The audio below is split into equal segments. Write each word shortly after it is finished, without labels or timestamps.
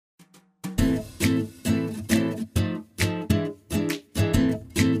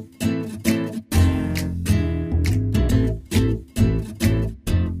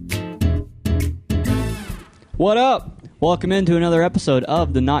What up? Welcome into another episode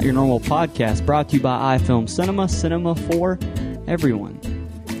of the Not Your Normal Podcast, brought to you by iFilm Cinema, cinema for everyone.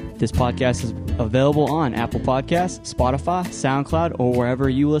 This podcast is available on Apple Podcasts, Spotify, SoundCloud, or wherever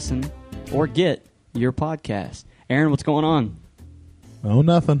you listen or get your podcast. Aaron, what's going on? Oh,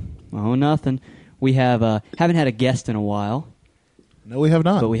 nothing. Oh, nothing. We haven't had a guest in a while. No, we have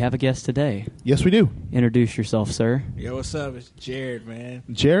not. But we have a guest today. Yes, we do. Introduce yourself, sir. Yo, what's up? It's Jared, man.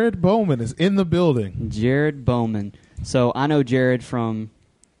 Jared Bowman is in the building. Jared Bowman. So I know Jared from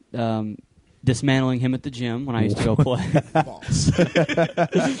dismantling him at the gym when I used to go play.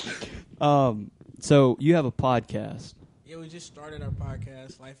 So you have a podcast. Yeah, we just started our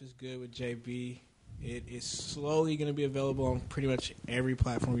podcast, Life is Good with JB. It is slowly going to be available on pretty much every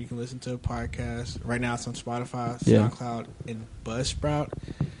platform you can listen to a podcast. Right now it's on Spotify, SoundCloud, and Buzzsprout.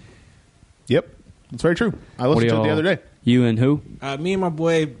 Yep, that's very true. I listened to it the other day. You and who? Me and my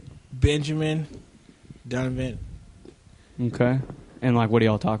boy Benjamin Donovan. Okay. And what do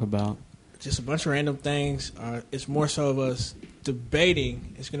y'all talk about? Just a bunch of random things. It's more so of us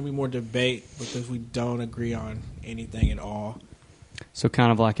debating. It's going to be more debate because we don't agree on anything at all. So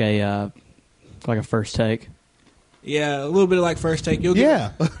kind of like a first take. Yeah, a little bit of like first take. You'll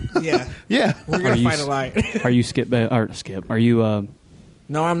Yeah. Yeah. Yeah. We're going to fight a lot. Are you Skip? Are you...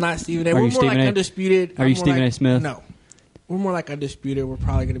 No, I'm not Stephen A. Are We're you more Stephen like A? Undisputed. Are you Stephen A. Smith? No. We're more like Undisputed. We're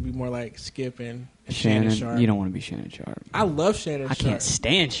probably going to be more like Skip and Shannon Sharp. You don't want to be Shannon Sharp. I love Shannon Sharp. I can't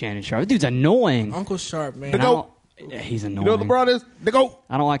stand Shannon Sharp. That dude's annoying. Uncle Sharp, man. He's annoying. You know what the broad is? The GOAT.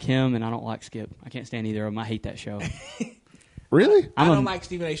 I don't like him, and I don't like Skip. I can't stand either of them. I hate that show. Really? I don't like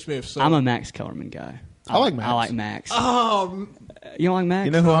Stephen A. Smith. So. I'm a Max Kellerman guy. I like Max. I like Max. Oh, You don't like Max?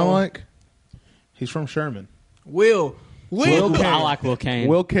 You know who I like? He's from Sherman. Will Kane. I like Will Kane.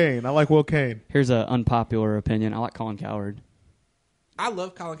 Will Kane. I like Will Kane. Here's an unpopular opinion. I like Colin Cowherd. I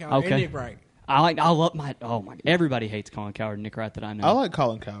love Colin Cowherd and Nick Wright. Everybody hates Colin Cowherd and Nick Wright that I know. I like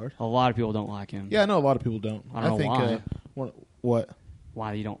Colin Cowherd. A lot of people don't like him. Yeah, I know a lot of people don't. I don't know why. What?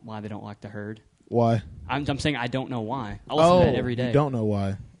 Why they don't like the Herd? Why? I'm saying I don't know why. I listen to that every day. You don't know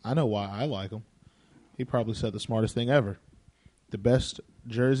why. I know why I like him. He probably said the smartest thing ever. The best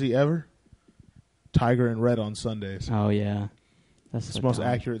jersey ever, Tiger and red on Sundays. Oh, yeah. That's the most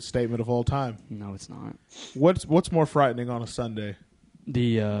accurate statement of all time. No, it's not. What's more frightening on a Sunday?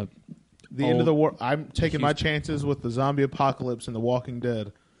 The end of the world. I'm taking my chances with the zombie apocalypse and the Walking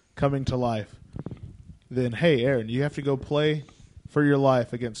Dead coming to life. Then, hey, Aaron, you have to go play for your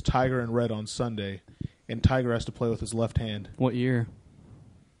life against Tiger and red on Sunday, and Tiger has to play with his left hand. What year?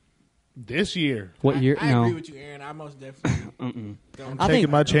 This year. What year? I agree with you, Aaron. I most definitely I'm taking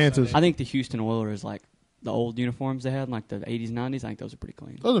my chances. I think the Houston Oilers, the old uniforms they had in the 80s, 90s, I think those are pretty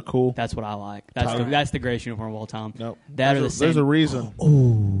clean. Those are cool. That's what I like. That's the greatest uniform of all time. Nope. There's a reason.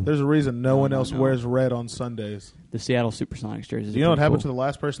 There's a reason no one else wears red on Sundays. The Seattle Supersonics jerseys. You know what happened to the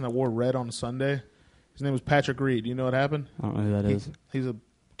last person that wore red on a Sunday? His name was Patrick Reed. You know what happened? I don't know who that is. He's a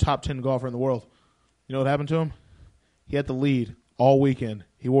top 10 golfer in the world. You know what happened to him? He had the lead all weekend.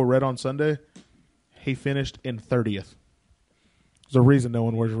 He wore red on Sunday. He finished in 30th. There's a reason no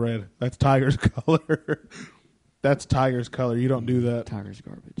one wears red. That's Tiger's color. That's Tiger's color. You don't do that. Tiger's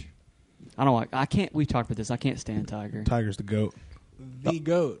garbage. We talked about this. I can't stand Tiger. Tiger's the GOAT. The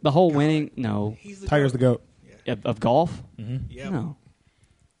GOAT. The whole winning, no. Tiger's the GOAT. Yeah. Of golf? Mm-hmm. Yep. No.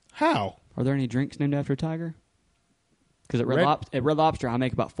 How? Are there any drinks named after a tiger? Because at Red Lobster, I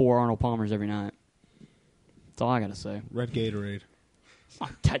make about 4 Arnold Palmers every night. That's all I got to say. Red Gatorade.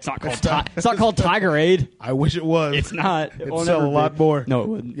 It's not called Tigerade. I wish it was. It's not. It'd sell a lot more. No, it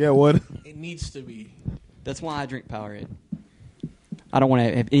wouldn't. Yeah, it would. It needs to be. That's why I drink Powerade. I don't want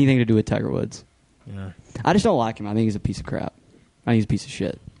to have anything to do with Tiger Woods. Yeah. I just don't like him. I think he's a piece of crap. I think he's a piece of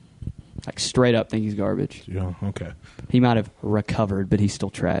shit. Straight up think he's garbage. Yeah, okay. He might have recovered, but he's still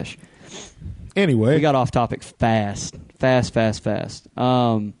trash. Anyway. We got off topic fast.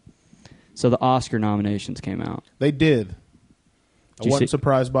 So the Oscar nominations came out. They did. I wasn't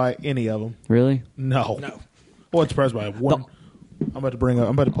surprised by any of them. Really? No. I wasn't surprised by one. I'm about to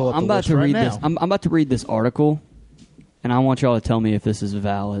pull up the list right now. I'm about to read this article, and I want y'all to tell me if this is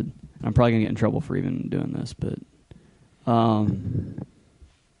valid. I'm probably going to get in trouble for even doing this, but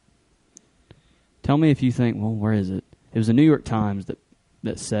tell me if you think, well, where is it? It was the New York Times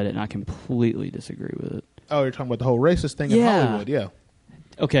that said it, and I completely disagree with it. Oh, you're talking about the whole racist thing in Hollywood, yeah.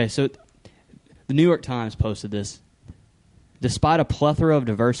 Okay, so the New York Times posted this. Despite a plethora of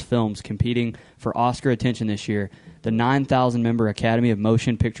diverse films competing for Oscar attention this year, the 9,000-member Academy of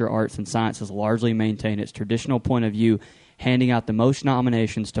Motion Picture Arts and Sciences largely maintained its traditional point of view, handing out the most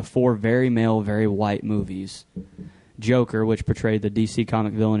nominations to 4 very male, very white movies. Joker, which portrayed the DC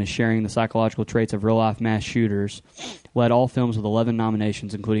comic villain as sharing the psychological traits of real-life mass shooters, led all films with 11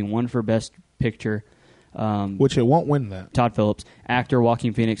 nominations, including one for Best Picture. Which it won't win that. Todd Phillips, actor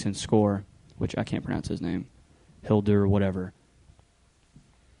Joaquin Phoenix, and score, which I can't pronounce his name, Hildur whatever.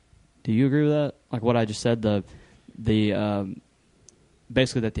 Do you agree with that? Like what I just said, the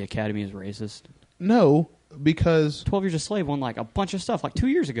basically that the Academy is racist. No, because 12 Years a Slave won like a bunch of stuff like 2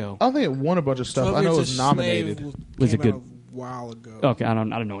 years ago. I don't think it won a bunch of stuff. I know it was nominated. Was it good? A while ago. Okay, I don't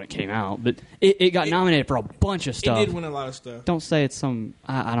know when it came out, but it got nominated for a bunch of stuff. It did win a lot of stuff. Don't say it's some.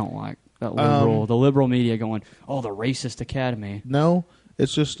 I don't like that liberal. The liberal media going, oh, the racist Academy. No,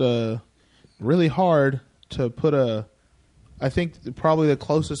 it's just really hard to put a. I think probably the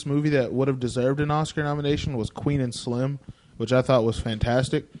closest movie that would have deserved an Oscar nomination was Queen and Slim, which I thought was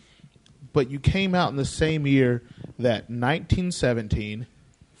fantastic. But you came out in the same year that 1917,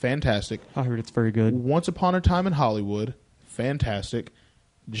 fantastic. I heard it's very good. Once Upon a Time in Hollywood, fantastic.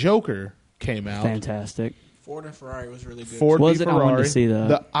 Joker came out, Fantastic. Ford and Ferrari was really good. Ford Was v it? I Ferrari, wanted to see that.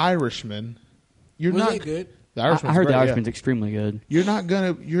 The Irishman. You're Was not it good? The I Irishman's heard great, The yeah. Irishman's extremely good. You're not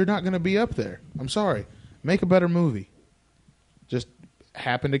gonna be up there. I'm sorry. Make a better movie. Just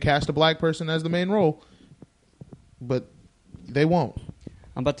happen to cast a black person as the main role, but they won't.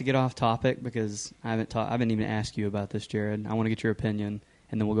 I'm about to get off topic because I haven't even asked you about this, Jared. I want to get your opinion,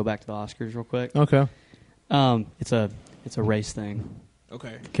 and then we'll go back to the Oscars real quick. Okay. It's a race thing.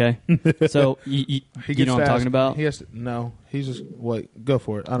 Okay. Okay. So you know what I'm talking about? He has to, no. He's just wait. Go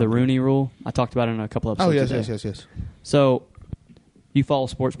for it. I don't The know. Rooney Rule. I talked about it in a couple episodes. Oh today. yes. So you follow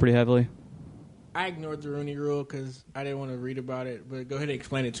sports pretty heavily. I ignored the Rooney Rule because I didn't want to read about it, but go ahead and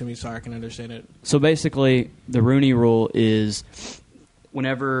explain it to me so I can understand it. So basically, the Rooney Rule is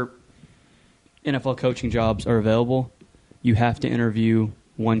whenever NFL coaching jobs are available, you have to interview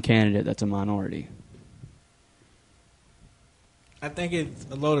one candidate that's a minority. I think it's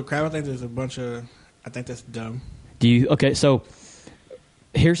a load of crap. I think there's a bunch of... I think that's dumb. Okay, so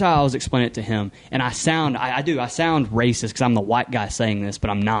here's how I was explaining it to him. And I sound racist because I'm the white guy saying this, but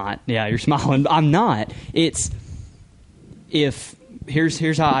I'm not. Yeah, you're smiling. I'm not. Here's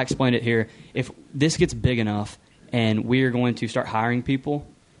how I explained it here. If this gets big enough and we're going to start hiring people,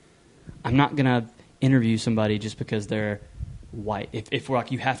 I'm not going to interview somebody just because they're white. If we're like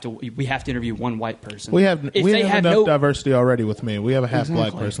we have to interview one white person. We have enough diversity already with me. We have a half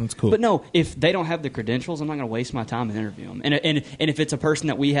black person. It's cool. But no, if they don't have the credentials, I'm not going to waste my time and interview them. And if it's a person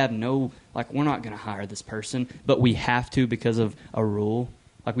that we have we're not going to hire this person, but we have to because of a rule.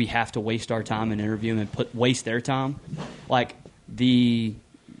 Like we have to waste our time and interview them and waste their time. Like the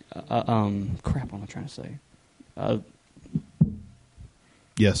crap. What am I trying to say?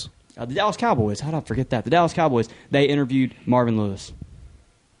 Yes. The Dallas Cowboys. How did I forget that? The Dallas Cowboys. They interviewed Marvin Lewis.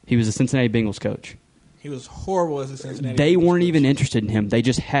 He was the Cincinnati Bengals coach. He was horrible as a Cincinnati They Bengals weren't coach. even interested in him. They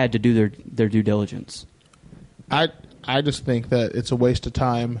just had to do their due diligence. I just think that it's a waste of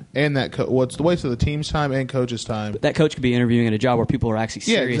time, and that it's the waste of the team's time and coach's time. But that coach could be interviewing at a job where people are actually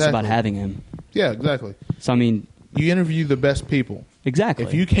serious about having him. Yeah, exactly. So I mean, you interview the best people. Exactly.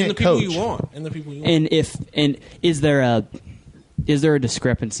 If you can't and the people coach, you want, and the people you want. And is there a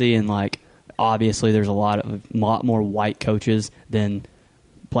discrepancy in obviously there's a lot more white coaches than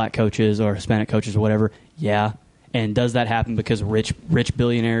black coaches or Hispanic coaches or whatever? Yeah. And does that happen because rich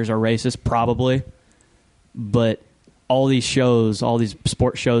billionaires are racist? Probably. But all these shows, all these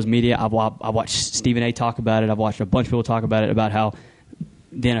sports shows, media, I've watched Stephen A. talk about it. I've watched a bunch of people talk about it, about how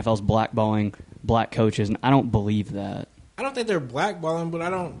the NFL's blackballing black coaches, and I don't believe that. I don't think they're blackballing, but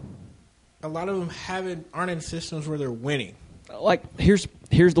a lot of them aren't in systems where they're winning. Here's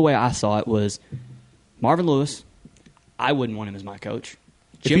the way I saw it was Marvin Lewis. I wouldn't want him as my coach.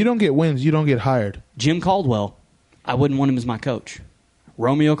 If you don't get wins, you don't get hired. Jim Caldwell. I wouldn't want him as my coach.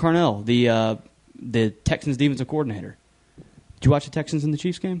 Romeo Cornell, the Texans defensive coordinator. Did you watch the Texans and the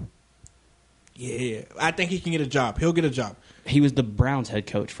Chiefs game? Yeah, I think he can get a job. He'll get a job. He was the Browns head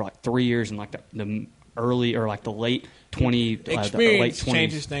coach for 3 years in the early or the late 20 experience late 20s.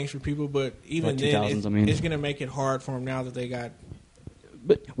 changes things for people, but even then, it's going to make it hard for him now that they got.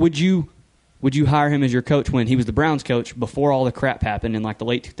 But would you hire him as your coach when he was the Browns coach before all the crap happened in the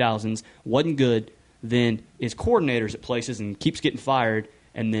late 2000s? Wasn't good. Then is coordinators at places and keeps getting fired,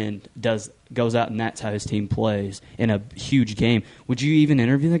 and then goes out and that's how his team plays in a huge game. Would you even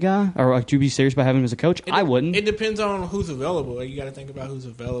interview the guy, or would you be serious about having him as a coach? I wouldn't. It depends on who's available. You got to think about who's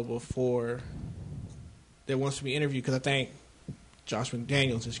available that wants to be interviewed, because I think Josh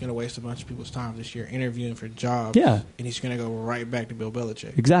McDaniels is going to waste a bunch of people's time this year interviewing for jobs. Yeah, and he's going to go right back to Bill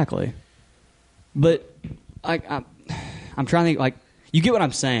Belichick. Exactly. But I'm trying to think. You get what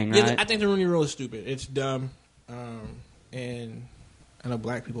I'm saying, right? I think the Rooney Rule is stupid. It's dumb. And I know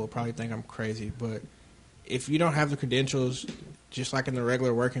black people will probably think I'm crazy, but if you don't have the credentials, just like in the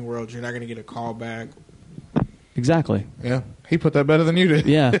regular working world, you're not going to get a call back. Exactly. Yeah, he put that better than you did.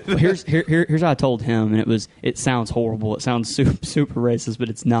 Yeah. Well, here's how I told him, and it sounds horrible. It sounds super racist, but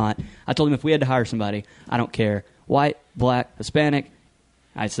it's not. I told him if we had to hire somebody, I don't care, white, black, Hispanic.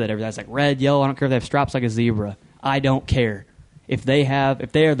 I said everything. That's like red, yellow. I don't care if they have stripes like a zebra. I don't care if they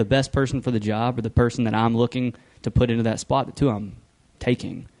are the best person for the job or the person that I'm looking to put into that spot. The two I'm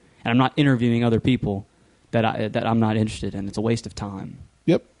taking, and I'm not interviewing other people that I'm not interested in. It's a waste of time.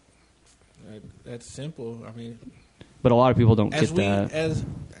 Yep. That's simple. I mean, but a lot of people don't get that.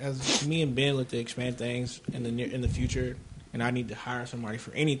 As me and Ben look to expand things in the future, and I need to hire somebody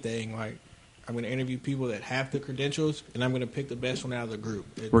for anything, like I'm going to interview people that have the credentials, and I'm going to pick the best one out of the group,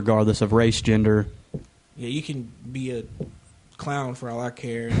 regardless of race, gender. Yeah, you can be a clown for all I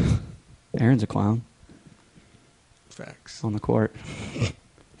care. Aaron's a clown. Facts on the court.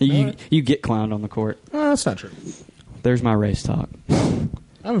 You get clowned on the court. That's not true. There's my race talk.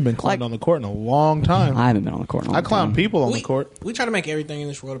 I haven't been clowned on the court in a long time. I haven't been on the court in a long time. I clown people on the court. We try to make everything in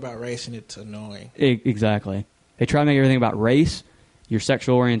this world about race, and it's annoying. Exactly. They try to make everything about race, your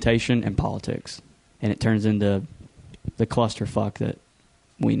sexual orientation, and politics. And it turns into the clusterfuck that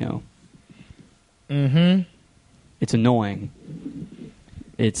we know. Mm-hmm. It's annoying.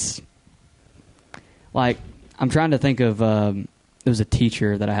 It's like, I'm trying to think of, there was a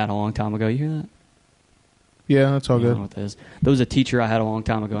teacher that I had a long time ago. You hear that? Yeah, that's all good. I don't know what that is. There was a teacher I had a long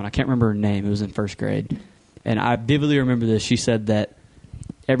time ago, and I can't remember her name. It was in first grade. And I vividly remember this. She said that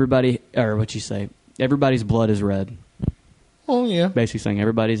everybody's blood is red. Oh, yeah. Basically saying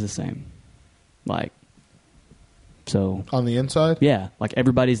everybody's the same. Like, so. On the inside? Yeah, like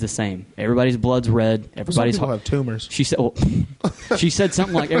everybody's the same. Everybody's blood's red. Everybody's some people have tumors. She said, she said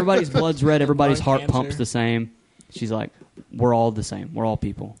something like everybody's blood's red. Everybody's heart pumps the same. She's like, we're all the same. We're all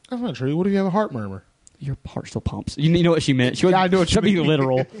people. That's not true. What if you have a heart murmur? Your heart still pumps. You know what she meant. I know what you mean. Be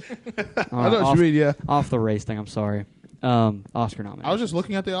literal. I know what you mean, yeah. Off the race thing, I'm sorry. Oscar nominations. I was just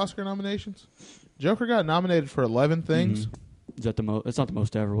looking at the Oscar nominations. Joker got nominated for 11 things. Mm-hmm. Is that the most? It's not the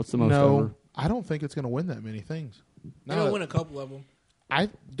most ever. What's the most no, ever? I don't think it's going to win that many things. It'll win a couple of them. I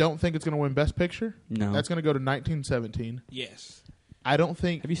don't think it's going to win Best Picture. No. That's going to go to 1917. Yes. I don't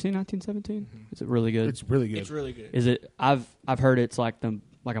think... Have you seen 1917? Mm-hmm. Is it really good? It's really good. It's really good. Is it... I've heard it's like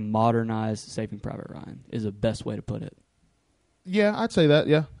a modernized Saving Private Ryan is the best way to put it. Yeah, I'd say that,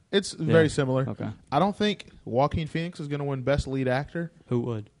 yeah. It's very similar. Okay. I don't think Joaquin Phoenix is going to win Best Lead Actor. Who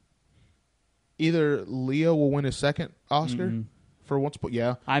would? Either Leo will win his second Oscar for Once Upon...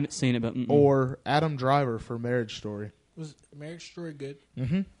 Yeah. I haven't seen it, but... Or Adam Driver for Marriage Story. Was Marriage Story good?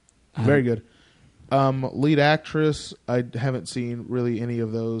 Mm-hmm. Very good. Lead actress, I haven't seen really any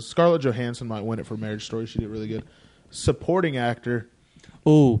of those. Scarlett Johansson might win it for Marriage Story. She did really good. Supporting actor...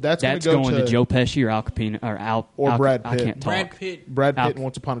 Oh, that's going to Joe Pesci or Al Capino or Brad Pitt. I can't talk. Brad Pitt in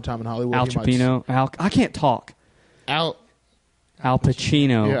Once Upon a Time in Hollywood. Al Pacino. I can't talk. Al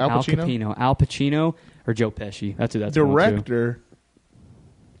Pacino. Yeah, Al Pacino. Al Pacino or Joe Pesci. That's who that's director.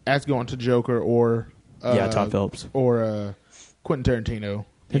 That's going to Joker or Todd Phillips or Quentin Tarantino.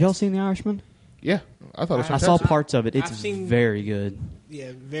 Have y'all seen The Irishman? Yeah, I thought it was fantastic. I saw parts of it. It's very good.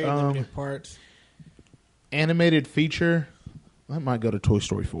 Yeah, very limited parts. Animated feature. That might go to Toy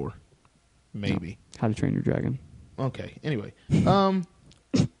Story 4. Maybe. How to Train Your Dragon. Okay. Anyway.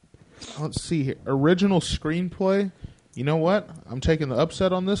 Let's see here. Original screenplay. You know what? I'm taking the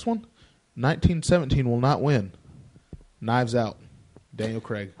upset on this one. 1917 will not win. Knives Out. Daniel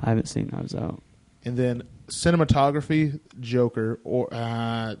Craig. I haven't seen Knives Out. And then cinematography, Joker, or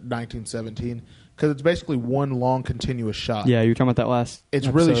 1917. Because it's basically one long continuous shot. Yeah, you were talking about that last It's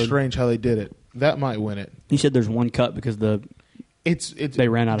episode. really strange how they did it. That might win it. You said there's one cut because they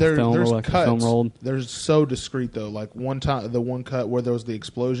ran out of film or like the film rolled. They're so discreet though. Like one time, the one cut where there was the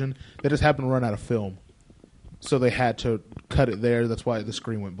explosion, they just happened to run out of film, so they had to cut it there. That's why the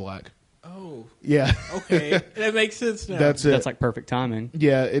screen went black. Oh, yeah. Okay, that makes sense now. That's it. That's like perfect timing.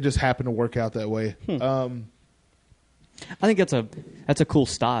 Yeah, it just happened to work out that way. I think that's a cool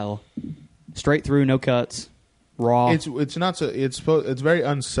style. Straight through, no cuts, raw. It's not so. It's very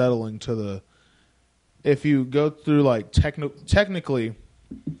unsettling to the. If you go through like technically,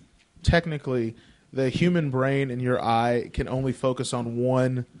 the human brain in your eye can only focus on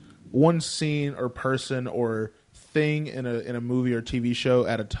one scene or person or thing in a movie or TV show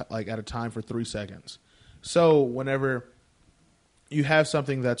at a time for 3 seconds. So whenever you have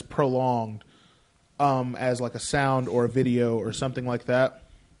something that's prolonged, as like a sound or a video or something like that,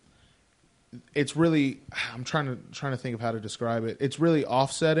 it's really I'm trying to think of how to describe it. It's really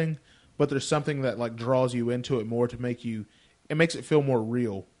offsetting. but there's something that like draws you into it more to make you. It makes it feel more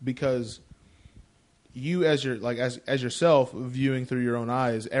real because you as your like as yourself viewing through your own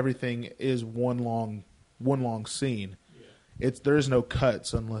eyes, everything is one long scene. There is no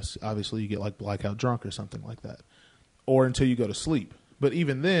cuts unless obviously you get like blackout drunk or something like that, or until you go to sleep. But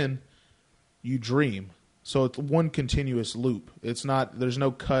even then, you dream. So it's one continuous loop. It's not. There's no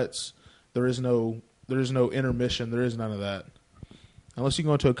cuts. There is no intermission. There is none of that, unless you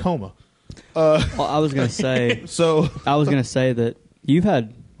go into a coma. Well, I was gonna say. So I was gonna say that you've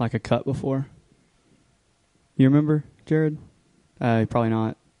had like a cut before. You remember, Jared? Probably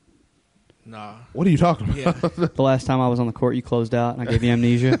not. Nah. What are you talking about? Yeah. The last time I was on the court, you closed out, and I gave you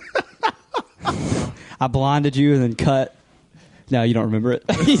amnesia. I blinded you and then cut. No, you don't remember it.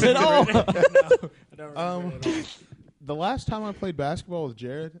 He said, "Oh." No, I don't remember it at all. The last time I played basketball with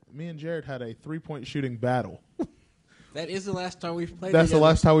Jared, me and Jared had a 3-point shooting battle. That is the last time we've played. That's together. the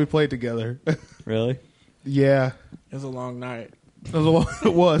last time we played together. Really? Yeah, It was a long night.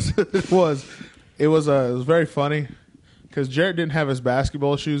 it was. It was very funny because Jared didn't have his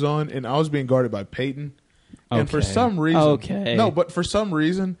basketball shoes on, and I was being guarded by Peyton. And for Okay. some reason, Okay. but for some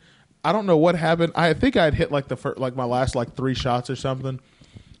reason, I don't know what happened. I think I had hit like my last 3 shots or something.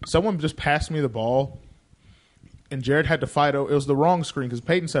 Someone just passed me the ball, and Jared had to fight. It was the wrong screen because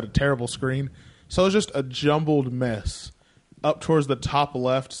Peyton set a terrible screen, so it was just a jumbled mess up towards the top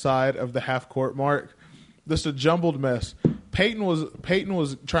left side of the half court mark. Just a jumbled mess. Peyton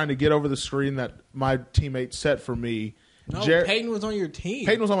was trying to get over the screen that my teammate set for me. No, Peyton was on your team.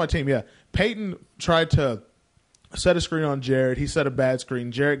 Peyton was on my team, yeah. Peyton tried to set a screen on Jared. He set a bad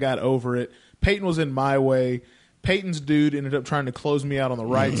screen. Jared got over it. Peyton was in my way. Peyton's dude ended up trying to close me out on the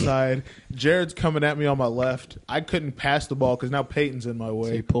right side. Jared's coming at me on my left. I couldn't pass the ball because now Peyton's in my So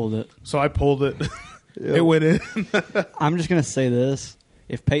way. you pulled it. So I pulled it. It went in. I'm just going to say this.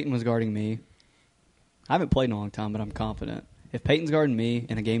 If Peyton was guarding me, I haven't played in a long time, but I'm confident. If Peyton's guarding me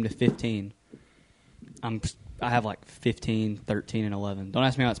in a game to 15, I have 15, 13, and 11. Don't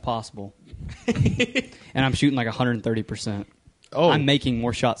ask me how it's possible. And I'm shooting 130%. Oh, I'm making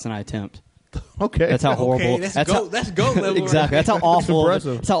more shots than I attempt. okay. That's how horrible. Okay, that's how, that's goat level. exactly. That's how awful.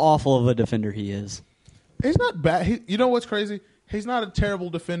 impressive. That's how awful of a defender he is. He's not bad. You know what's crazy? He's not a terrible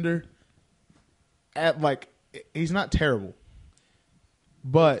defender. He's not terrible.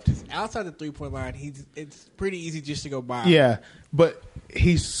 But Outside the 3-point line, it's pretty easy just to go by. yeah, but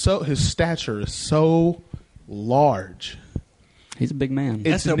his stature is so large. He's a big man.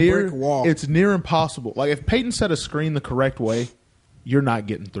 That's a brick wall. It's near impossible. Like if Peyton set a screen the correct way, you're not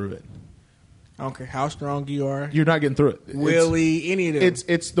getting through it. I don't care how strong you are. You're not getting through it. Willie, any of them.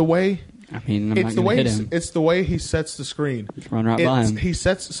 It's the way. I mean, I'm It's not the going way. to hit him. It's the way he sets the screen. Just run right by him. He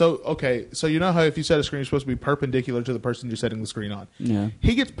sets so you know how if you set a screen, you're supposed to be perpendicular to the person you're setting the screen on. Yeah.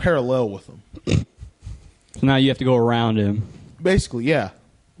 He gets parallel with them. So now you have to go around him. Basically, yeah.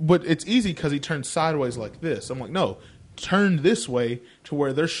 But it's easy because he turns sideways like this. I'm like, no, turn this way to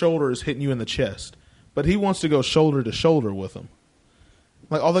where their shoulder is hitting you in the chest. But he wants to go shoulder to shoulder with them.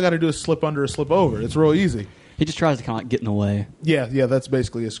 Like all they got to do is slip under or slip over. It's real easy. He just tries to kind of get in the way. Yeah, that's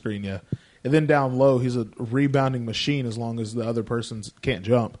basically a screen. Yeah, and then down low, he's a rebounding machine as long as the other person can't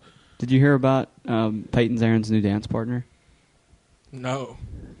jump. Did you hear about Peyton's Aaron's new dance partner? No.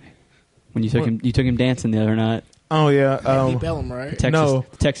 When you took him dancing the other night. Oh yeah, Andy Bellum, right?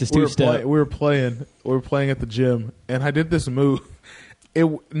 Texas two-step. We were playing at the gym, and I did this move. It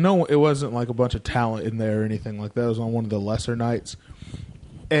wasn't like a bunch of talent in there or anything like that. It was on one of the lesser nights,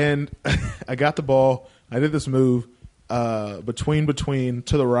 and I got the ball. I did this move between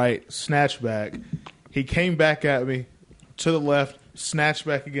to the right, snatch back. He came back at me to the left, snatch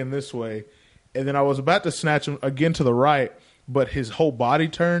back again this way, and then I was about to snatch him again to the right, but his whole body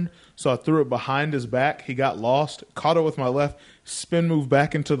turned, so I threw it behind his back. He got lost, caught it with my left, spin move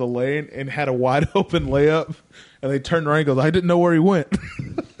back into the lane, and had a wide open layup. And they turned around and goes, I didn't know where he went.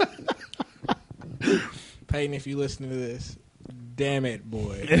 Peyton, if you listen to this, damn it,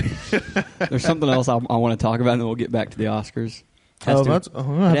 boy. There's something else I want to talk about, and then we'll get back to the Oscars. I have to go back to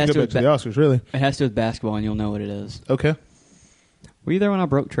the Oscars, really. It has to do with basketball, and you'll know what it is. Okay. Were you there when I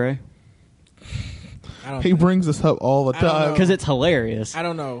broke Trey? He brings this up all the I don't time. know. Because it's hilarious. I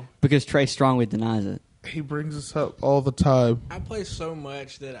don't know. Because Trey strongly denies it. He brings this up all the time. I play so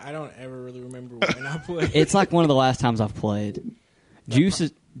much that I don't ever really remember when I played. It's like one of the last times I've played. Juice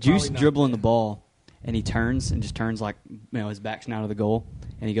probably not. dribbling the ball, and he turns like his back's now to the goal,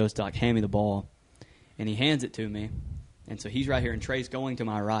 and he goes to hand me the ball, and he hands it to me, and so he's right here, and Trey's going to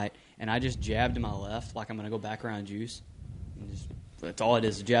my right, and I just jab to my left like I'm going to go back around Juice. And that's all it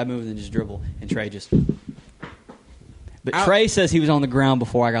is, a jab move and then just dribble, and Trey just But Trey says he was on the ground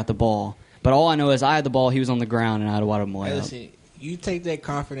before I got the ball. But all I know is I had the ball, he was on the ground, and I had to watch him lay up. Listen, you take that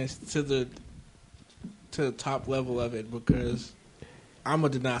confidence to the top level of it, because I'm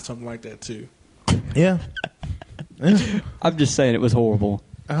going to deny something like that too. Yeah. I'm just saying it was horrible.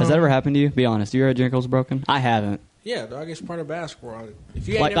 Has that ever happened to you? Be honest. You ever had your ankles broken? I haven't. Yeah, dog, it's part of basketball. If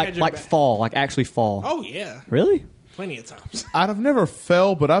you like fall, like actually fall. Oh, yeah. Really? Plenty of times. I've never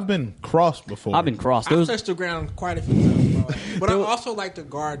fell, but I've been crossed before. I've been crossed. I've touched the ground quite a few times. But I also like to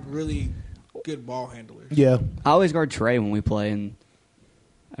guard really good ball handlers. Yeah. I always guard Trey when we play, and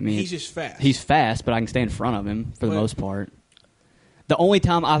I mean... He's just fast. He's fast, but I can stay in front of him for the most part. The only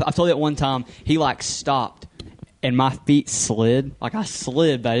time... I've told you that one time, he, like, stopped, and my feet slid. Like, I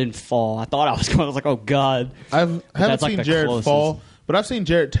slid, but I didn't fall. I thought I was going... I was like, oh, God. I haven't seen Jared closest. fall, but I've seen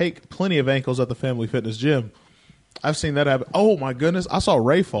Jared take plenty of ankles at the Family Fitness gym. I've seen that happen. Oh, my goodness. I saw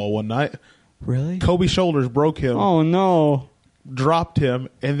Ray fall one night. Really? Kobe's shoulders broke him. Oh, no. Dropped him,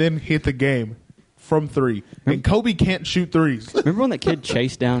 and then hit the game from 3. And Kobe can't shoot threes. Remember when that kid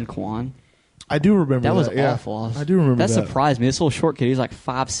chased down Quan? I do remember that. That was yeah. awful. I do remember that. That surprised me. This little short kid, he's like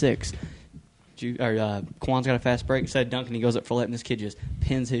 5'6". Quan's got a fast break. Instead of dunking, he goes up for let, and this kid just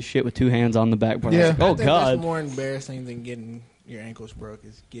pins his shit with 2 hands on the backboard. Yeah. Like, oh, I think God. That's more embarrassing than getting your ankles broke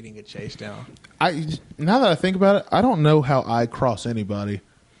is getting a chase down. Now that I think about it, I don't know how I cross anybody.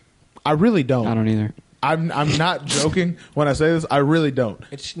 I really don't. I don't either. I'm not joking when I say this. I really don't.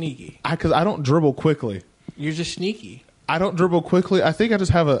 It's sneaky. Because I don't dribble quickly. You're just sneaky. I don't dribble quickly. I think I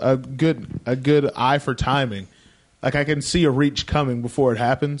just have a good eye for timing. Like, I can see a reach coming before it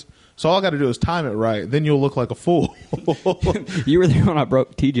happens. So all I got to do is time it right. Then you'll look like a fool. You were there when I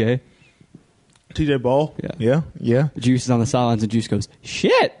broke TJ. TJ Ball? Yeah. Juice is on the sidelines, and Juice goes,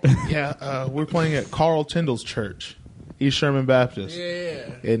 shit! Yeah, we're playing at Carl Tyndall's church, East Sherman Baptist.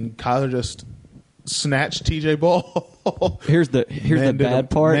 Yeah. And Kyler just snatched TJ Ball. Here's the bad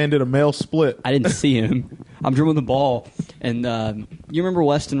part. Man did a male split. I didn't see him. I'm dribbling the ball, and you remember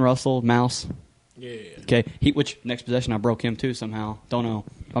Weston Russell, Mouse? Yeah. Okay, which next possession I broke him too somehow. Don't know.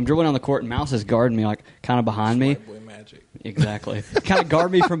 I'm dribbling on the court, and Mouse is guarding me, like kind of behind me. White boy magic. Exactly. Kind of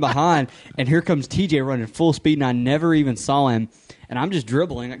guard me from behind, and here comes TJ running full speed, and I never even saw him. And I'm just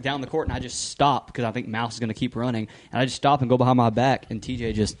dribbling down the court, and I just stop because I think Mouse is going to keep running. And I just stop and go behind my back, and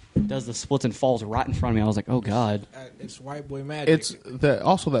TJ just does the splits and falls right in front of me. I was like, oh, God. It's white boy magic.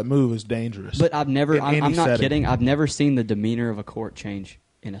 That move is dangerous. But I'm not setting. kidding. I've never seen the demeanor of a court change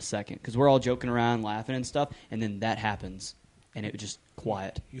in a second because we're all joking around, laughing and stuff, and then that happens, and it was just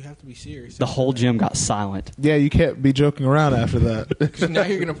quiet. You have to be serious. The whole gym got silent. Yeah, you can't be joking around after that. Because now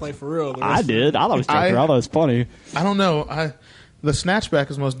you're going to play for real. I did. I thought it was joking. I thought it was funny. I don't know. The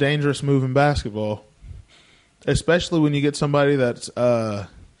snatchback is the most dangerous move in basketball, especially when you get somebody that's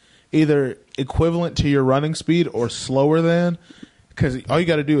either equivalent to your running speed or slower than, because all you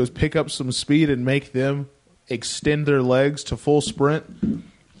got to do is pick up some speed and make them extend their legs to full sprint,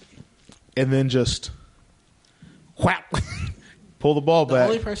 and then just whap, pull the ball back.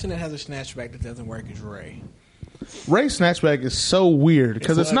 The only person that has a snatchback that doesn't work is Ray. Ray's snatchback is so weird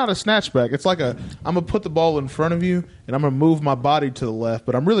because it's not a snatchback. It's like I'm going to put the ball in front of you, and I'm going to move my body to the left,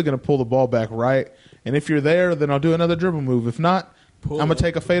 but I'm really going to pull the ball back right. And if you're there, then I'll do another dribble move. If not, I'm going to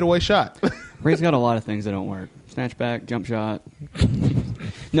take a fadeaway shot. Ray's got a lot of things that don't work. Snatchback, jump shot.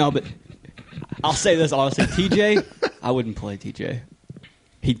 No, but I'll say this honestly. TJ, I wouldn't play TJ.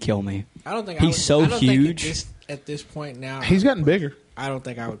 He'd kill me. I don't think he's so huge. At this point now, he's gotten bigger. I don't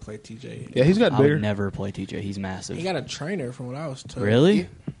think I would play TJ. Yeah, he's gotten bigger. I would never play TJ. He's massive. He got a trainer from what I was told. Really?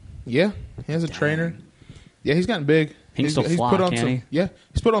 Yeah, he has a trainer. Yeah, he's gotten big. He can still fly, put on can't he? Yeah,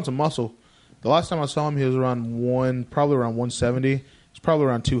 he's put on some muscle. The last time I saw him, he was probably around 170. He's probably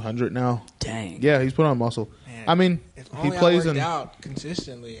around 200 now. Dang. Yeah, he's put on muscle. Man, I mean, he plays in. Out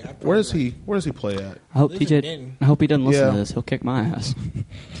consistently. Where does he play at? I hope he doesn't listen to this. He'll kick my ass.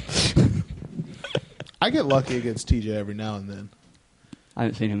 I get lucky against TJ every now and then. I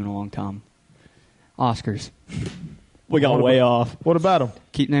haven't seen him in a long time. Oscars. We got way off. What about him?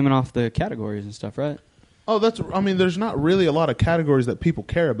 Keep naming off the categories and stuff, right? Oh, there's not really a lot of categories that people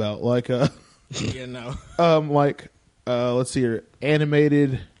care about. Like, yeah, no. Let's see here.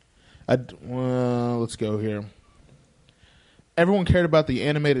 Animated. Let's go here. Everyone cared about the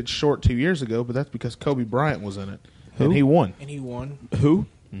animated short 2 years ago, but that's because Kobe Bryant was in it. Who? And he won. Who?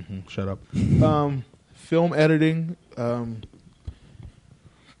 Shut up. Film editing,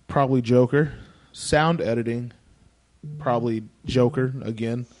 probably Joker. Sound editing, probably Joker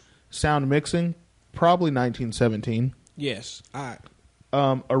again. Sound mixing, probably 1917. Yes.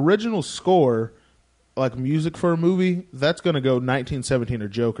 Original score, like music for a movie, that's going to go 1917 or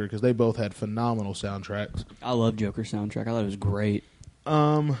Joker because they both had phenomenal soundtracks. I love Joker soundtrack. I thought it was great.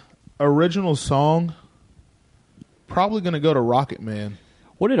 Original song, probably going to go to Rocket Man.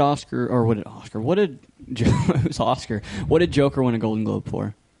 What did Joker win a Golden Globe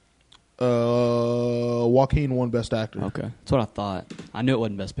for? Joaquin won Best Actor. Okay, that's what I thought. I knew it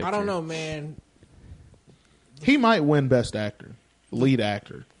wasn't Best Picture. I don't know, man. He might win Best Actor, lead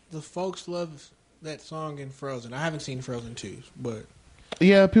actor. The folks love that song in Frozen. I haven't seen Frozen 2, but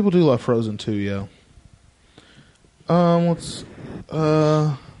Yeah, people do love Frozen too. Yeah. What's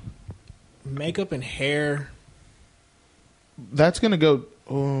makeup and hair. that's gonna go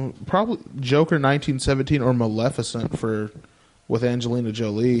probably Joker 1917 or Maleficent with Angelina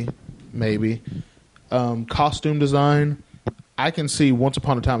Jolie, maybe. Costume design, I can see Once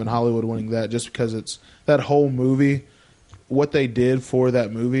Upon a Time in Hollywood winning that just because it's that whole movie. What they did for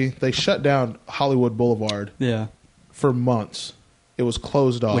that movie, they shut down Hollywood Boulevard for months. It was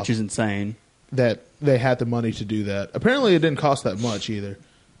closed off, which is insane. That they had the money to do that. Apparently, it didn't cost that much either.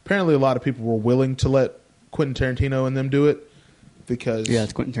 Apparently, a lot of people were willing to let Quentin Tarantino and them do it because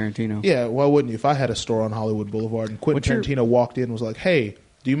it's Quentin Tarantino. Yeah, why wouldn't you? If I had a store on Hollywood Boulevard and Quentin Tarantino walked in and was like, "Hey,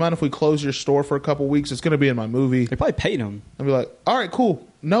 do you mind if we close your store for a couple weeks? It's going to be in my movie." They probably paid him. I'd be like, "All right, cool."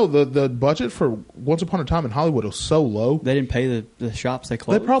 No, the budget for Once Upon a Time in Hollywood was so low. They didn't pay the shops they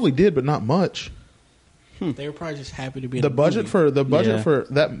closed. They probably did, but not much. They were probably just happy to be in The budget for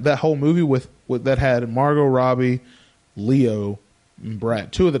that whole movie with that had Margot Robbie, Leo, and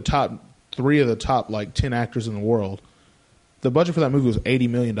Brad, three of the top like 10 actors in the world. The budget for that movie was $80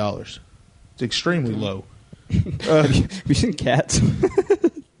 million. It's extremely low. Have you seen Cats?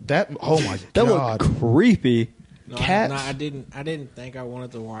 Oh my that god, looked creepy. No, Cats? No, I didn't think I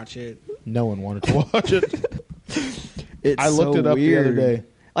wanted to watch it. No one wanted to watch it. It's I looked it up the other day.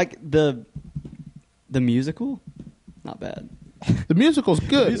 Like the musical, not bad. The musical's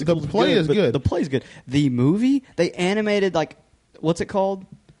good. The play is good. The play's good. The movie, they animated like, what's it called?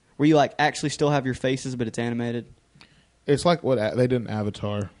 Where you like actually still have your faces, but it's animated. It's like what they did in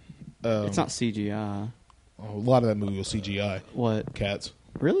Avatar. It's not CGI. A lot of that movie was CGI. What? Cats.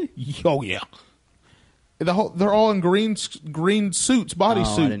 Really? Oh yeah. They're all in green suits, body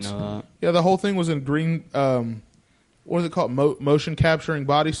suits. I didn't know that. Yeah, the whole thing was in green. What is it called? Motion capturing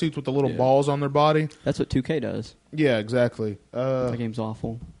body suits with the little balls on their body. That's what 2K does. Yeah, exactly. That game's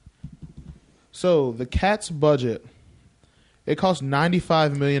awful. So the Cats budget, it cost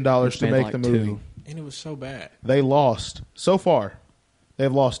 $95 million to make like the movie, And it was so bad. They lost so far.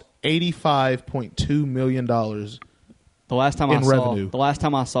 They've lost $85.2 million. The last time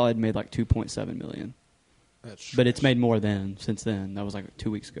I saw it made like 2.7 million. But it's made more since then. That was like 2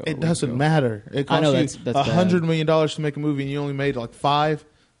 weeks ago. It doesn't matter. It cost you $100 million to make a movie, and you only made like $5 million.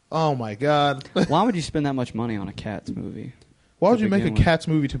 Oh my god! Why would you spend that much money on a Cats movie? Why would you make a Cats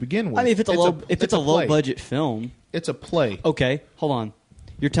movie to begin with? I mean, if it's a low budget film, it's a play. Okay, hold on.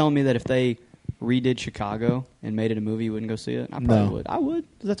 You're telling me that if they redid Chicago and made it a movie, you wouldn't go see it? I probably would. I would.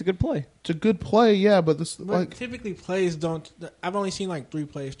 'Cause that's a good play. It's a good play, yeah, but typically plays don't. I've only seen like 3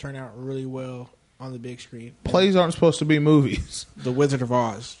 plays turn out really well on the big screen. Plays aren't supposed to be movies. The Wizard of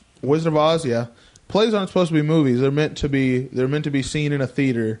Oz. Wizard of Oz, yeah. Plays aren't supposed to be movies. They're meant to be seen in a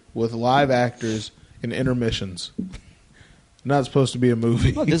theater with live actors and intermissions. Not supposed to be a movie.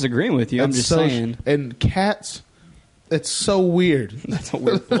 I'm not disagreeing with you. I'm just saying. And Cats, it's so weird. That's a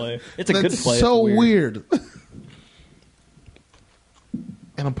weird play. It's a good play. It's so weird.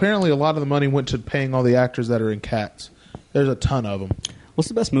 And apparently a lot of the money went to paying all the actors that are in Cats. There's a ton of them. What's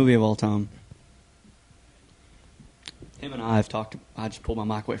the best movie of all time? Him and I have talked. I just pulled my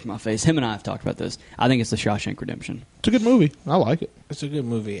mic away from my face. Him and I have talked about this. I think it's The Shawshank Redemption. It's a good movie. I like it. It's a good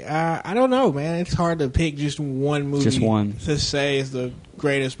movie. I don't know, man. It's hard to pick just one movie. Just one. To say is the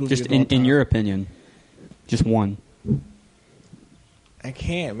greatest movie just of all time. In your opinion, just one. I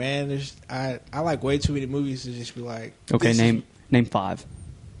can't, man. I like way too many movies to just be like. Okay, name 5.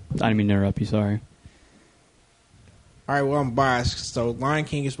 I didn't mean to interrupt you. Sorry. All right, well, I'm biased. So, Lion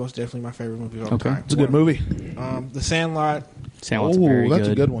King is most definitely my favorite movie of all time. It's a good movie. The Sandlot. Sandlot's very good. That's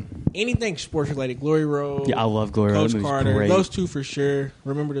a good one. Anything sports related. Glory Road. Yeah, I love Glory Road. Coach Carter. Great. Those 2 for sure.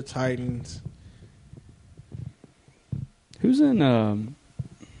 Remember the Titans. Who's in?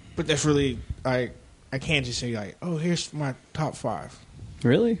 But that's really I can't just say like, oh, here's my top 5.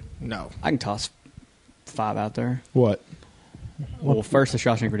 Really? No, I can toss 5 out there. What? Well, first, The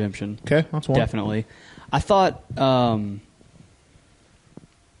Shawshank Redemption. Okay, that's one. Definitely. I thought, if I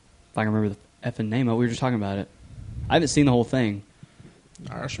can remember the effing name of it, we were just talking about it. I haven't seen the whole thing.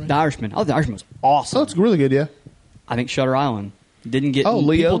 Irishman. The Irishman. Oh, The Irishman was awesome. Oh, it's really good, yeah. I think Shutter Island. Didn't get.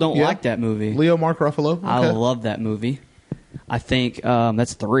 Leo. People don't Yeah. like that movie. Leo Mark Ruffalo. Okay. I love that movie. I think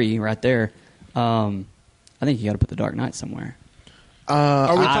that's 3 right there. I think you got to put The Dark Knight somewhere.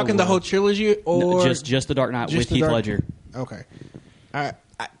 Are we I talking the would. whole trilogy or No, just The Dark Knight just with The Heath Dark- Ledger. Okay.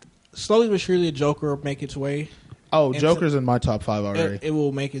 Slowly but surely, a Joker will make its way. Oh, And Joker's in my top 5 already. It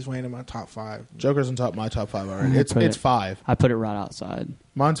will make its way into my top 5. Joker's in my top 5 already. It's put it- 5. I put it right outside.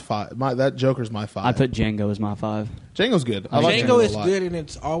 Mine's 5. That Joker's my 5. I put Django as my 5. Django's good. I like Django a is lot. good, and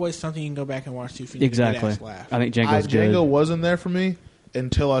it's always something you can go back and watch too. If you need Exactly. a good-ass laugh. I think Django's good. Django wasn't there for me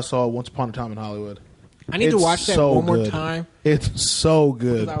until I saw Once Upon a Time in Hollywood. I need to It's watch that so one more good. time It's so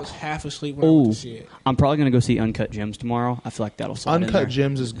because good. I was half asleep when I went Ooh, to see it. I'm probably gonna go see Uncut Gems tomorrow. I feel like that'll slide in Uncut there.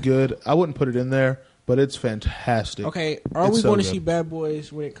 Gems is good. I wouldn't put it in there, but it's fantastic. Okay, are It's we so going to good. see Bad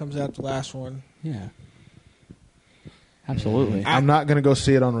Boys when it comes out, the last one? Yeah, absolutely. I'm not going to go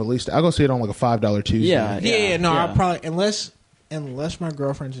see it on release. I'll go see it on like a $5 Tuesday. Yeah. I'll probably unless my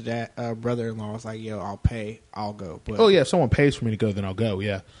girlfriend's brother-in-law was like, "Yo, I'll pay, I'll go." But Oh yeah, if someone pays for me to go, then I'll go.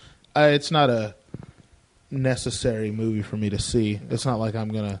 Yeah, it's not a necessary movie for me to see. It's not like I'm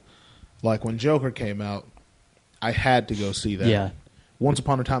gonna like when Joker came out. I had to go see that. Yeah. Once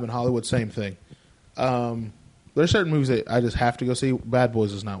Upon a Time in Hollywood, same thing. There's certain movies that I just have to go see. Bad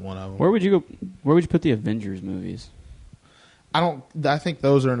Boys is not one of them. Where would you go? Where would you put the Avengers movies? I think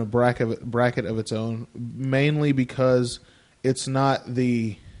those are in a bracket of its own, mainly because it's not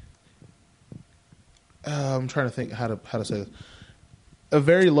the. I'm trying to think how to say this. A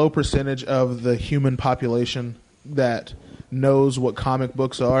very low percentage of the human population that knows what comic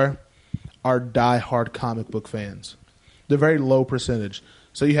books are die-hard comic book fans. They're very low percentage.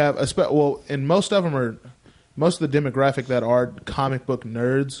 So you have and most of the demographic that are comic book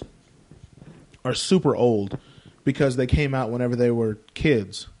nerds are super old because they came out whenever they were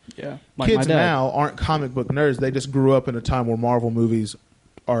kids. Yeah, Kids now aren't comic book nerds. They just grew up in a time where Marvel movies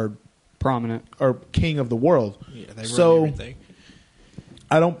are prominent. king of the world. yeah, they run So everything.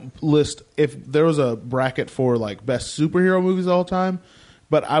 I don't list if there was a bracket for like best superhero movies of all time,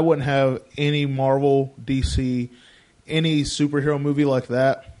 but I wouldn't have any Marvel, DC, any superhero movie like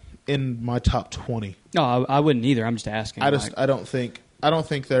that in my top 20. No, I wouldn't either. I'm just asking. I don't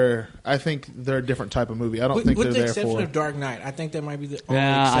think they're. I think they're a different type of movie. I don't think With they're the there exception for. of Dark Knight, I think that might be the only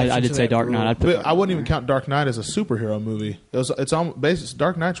Yeah, exception I did to say that Dark rule. Knight. I'd put But Dark I wouldn't Knight even count Dark Knight as a superhero movie. It's almost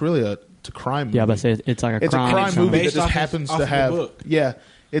Dark Knight's really a crime movie. Yeah, but say it's like a It's crime. a crime movie that Based just off happens off to the have. book. Yeah,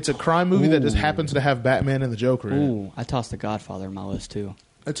 it's a crime movie that just Ooh. happens to have Batman and the Joker in it. Ooh, I tossed The Godfather in my list too.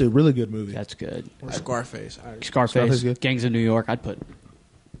 It's a really good movie. That's good. Or Scarface. Scarface, Scarface good. Gangs of New York. I'd put.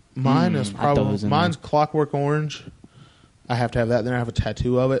 Mine is I'd throw probably those in mine's Clockwork Orange. I have to have that. Then I have a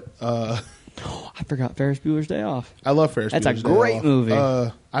tattoo of it. I forgot Ferris Bueller's Day Off. I love Ferris. That's a Bueller's Day great Off. movie.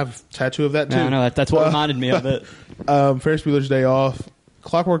 I have a tattoo of that too. No, no, that's what reminded me of it. Ferris Bueller's Day Off,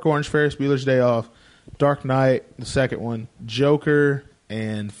 Clockwork Orange, Ferris Bueller's Day Off, Dark Knight, the second one, Joker,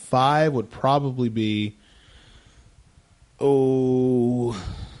 and 5 would probably be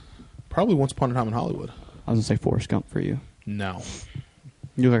probably Once Upon a Time in Hollywood. I was gonna say Forrest Gump for you. No,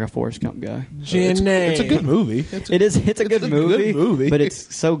 You look like a Forrest Gump guy. it's a good movie. It is. It's a good movie. movie. But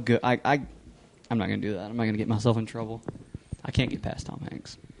it's so good. I'm not gonna do that. I'm not gonna get myself in trouble. I can't get past Tom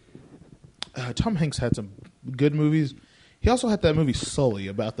Hanks. Tom Hanks had some good movies. He also had that movie Sully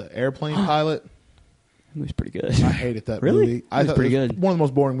about the airplane pilot. It was pretty good. I hated that Really? movie. It was thought pretty it was good. One of the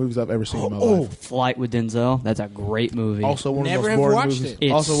most boring movies I've ever seen in my Oh, life. Flight with Denzel. That's a great movie. Also one Never of the have most boring watched movies. it.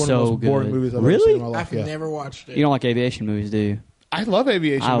 It's Also one so of the most boring good. movies I've ever Really? seen in my life. I've Yeah. never watched it. You don't like aviation movies, do you? I love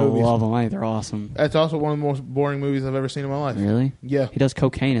aviation I movies. love them. I think they're awesome. That's also one of the most boring movies I've ever seen in my life. Really? Yeah. He does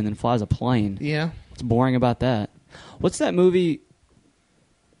cocaine and then flies a plane. Yeah. What's boring about that? What's that movie?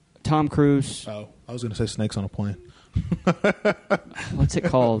 Tom Cruise. Oh, I was going to say Snakes on a Plane. What's it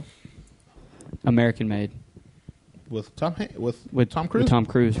called? American Made. With Tom Cruise? With Tom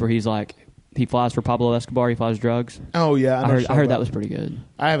Cruise, where he's like, he flies for Pablo Escobar. He flies drugs. Oh, yeah. I heard that was pretty good.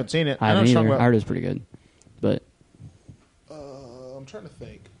 I haven't seen it. I know haven't what you're either. talking I about. heard it was pretty good. But I'm trying to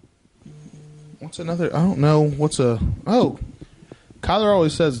think. What's another? I don't know. Kyler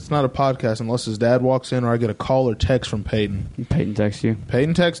always says it's not a podcast unless his dad walks in or I get a call or text from Peyton. Peyton texts you.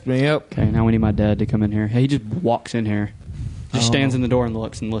 Peyton texted me, yep. Okay, now we need my dad to come in here. Hey, he just walks in here. Just stands in the door and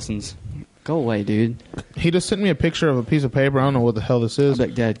looks and listens. Go away, dude. He just sent me a picture of a piece of paper. I don't know what the hell this is. I'm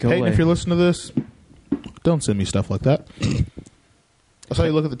like, Dad, go Peyton, away. if you're listening to this, don't send me stuff like that. I saw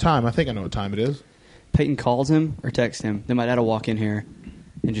you look at the time. I think I know what time it is. Peyton calls him or texts him. Then my dad will walk in here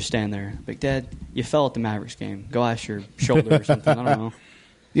and just stand there. Like, Dad, you fell at the Mavericks game. Go ask your shoulder or something. I don't know.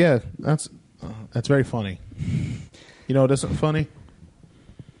 Yeah, that's very funny. You know what isn't funny?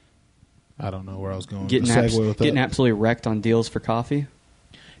 I don't know where I was going. Getting absolutely wrecked on deals for coffee.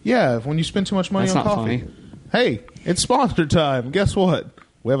 Yeah, when you spend too much money That's on not coffee. funny. Hey, it's sponsor time. Guess what?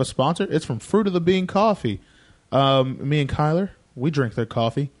 We have a sponsor. It's from Fruit of the Bean Coffee. Me and Kyler, we drink their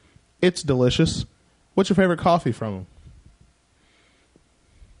coffee. It's delicious. What's your favorite coffee from them?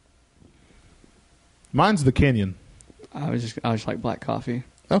 Mine's the Kenyan. I just like black coffee.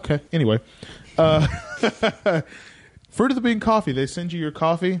 Okay. Anyway, Fruit of the Bean Coffee. They send you your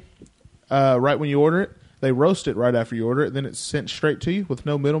coffee right when you order it. They roast it right after you order it. Then it's sent straight to you with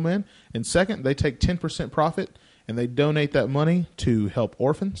no middleman. And second, they take 10% profit and they donate that money to help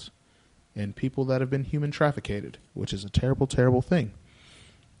orphans and people that have been human trafficked, which is a terrible, terrible thing.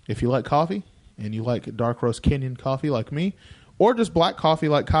 If you like coffee and you like dark roast Kenyan coffee like me, or just black coffee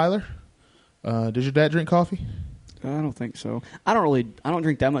like Kyler, does your dad drink coffee? I don't think so. I don't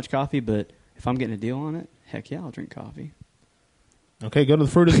drink that much coffee, but if I'm getting a deal on it, heck yeah, I'll drink coffee. Okay, go to the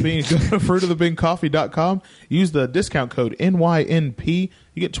Fruit of the Bean, go to fruitofthebeancoffee.com. Use the discount code NYNP.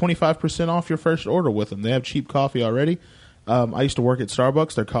 You get 25% off your first order with them. They have cheap coffee already. I used to work at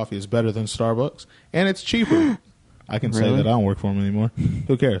Starbucks. Their coffee is better than Starbucks, and it's cheaper. I can say that I don't work for them anymore.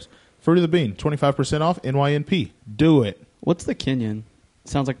 Who cares? Fruit of the Bean, 25% off, NYNP. Do it. What's the Kenyan? It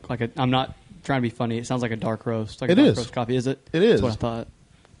sounds like a. I'm not trying to be funny. It sounds like a dark roast. Like it a dark is. Roast coffee. Is it? It is. That's what I thought.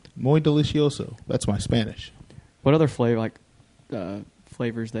 Muy delicioso. That's my Spanish. What other flavors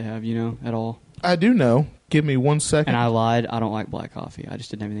they have? You know, at all? I do know. Give me 1 second. And I lied. I don't like black coffee. I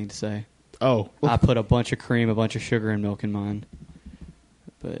just didn't have anything to say. Oh. I put a bunch of cream, a bunch of sugar, and milk in mine.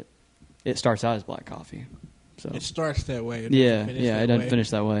 But it starts out as black coffee. So it starts that way. It doesn't finish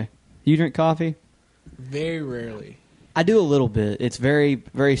that way. You drink coffee? Very rarely. I do a little bit. It's very,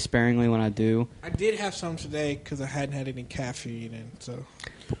 very sparingly when I do. I did have some today because I hadn't had any caffeine, and so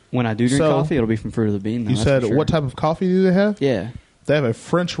when I do drink coffee, it'll be from Fruit of the Bean. You said what type of coffee do they have? Yeah, they have a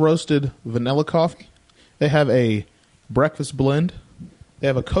French roasted vanilla coffee. They have a breakfast blend. They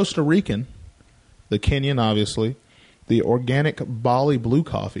have a Costa Rican, the Kenyan, obviously, the organic Bali blue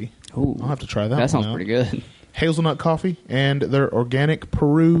coffee. Ooh, I'll have to try that. That sounds pretty good. Hazelnut coffee and their organic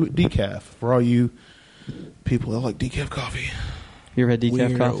Peru decaf for all you people that like decaf coffee. You ever had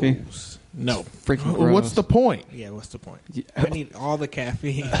decaf coffee? No. Freaking gross. What's the point? Yeah, what's the point? I need all the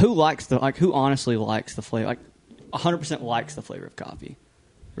caffeine. Who honestly likes the flavor? 100% likes the flavor of coffee.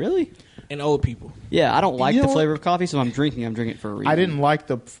 Really? And old people. Yeah, I don't like the flavor of coffee, so I'm drinking it for a reason. I didn't like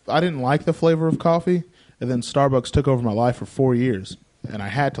the flavor of coffee, and then Starbucks took over my life for 4 years, and I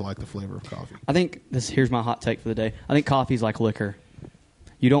had to like the flavor of coffee. I think here's my hot take for the day. I think coffee's like liquor.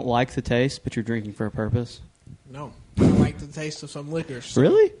 You don't like the taste, but you're drinking for a purpose. No. I like the taste of some liquor. So.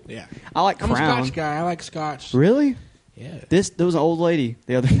 Really? Yeah. I like Crown. I'm a Scotch guy. I like Scotch. Really? Yeah. There was an old lady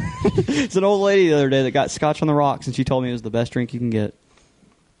the other it's an old lady the other day that got Scotch on the rocks, and she told me it was the best drink you can get.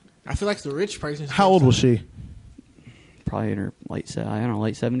 I feel like the rich person. How old was she? Probably in her late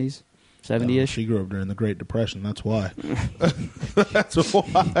 70s. 70-ish. She grew up during the Great Depression. That's why. That's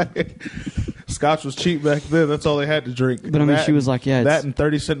why. Scotch was cheap back then. That's all they had to drink. But I mean, she was like, yeah. That and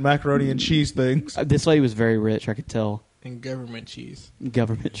 30-cent macaroni and cheese things. This lady was very rich, I could tell. And government cheese.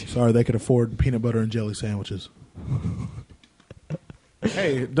 Government cheese. Sorry, they could afford peanut butter and jelly sandwiches.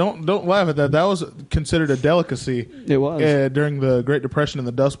 Hey, don't laugh at that. That was considered a delicacy. It was. During the Great Depression and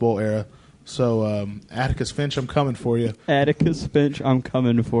the Dust Bowl era. So, Atticus Finch, I'm coming for you. Atticus Finch, I'm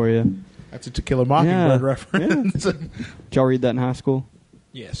coming for you. That's a To Kill a Mockingbird reference. Yeah. Did y'all read that in high school?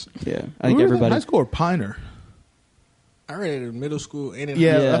 Yes. Yeah. I think everybody. In high school or Piner? I read it in middle school and in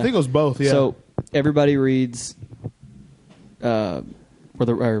high school. I think it was both, yeah. So, everybody reads where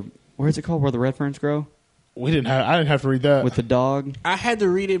is it called? Where the Red Ferns Grow? I didn't have to read that. With the dog? I had to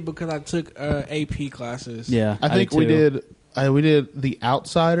read it because I took AP classes. Yeah. I think we did The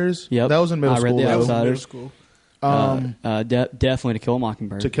Outsiders. Yep. That was in middle school. I read The Outsiders. Definitely To Kill a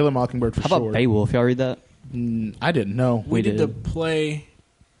Mockingbird. To Kill a Mockingbird for sure. How about Beowulf? Y'all read that? I didn't know. We did the play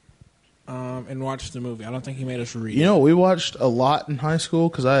and watched the movie. I don't think he made us read. You know, we watched a lot in high school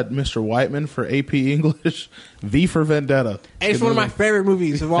because I had Mr. Whiteman for AP English. V for Vendetta. It's one of my favorite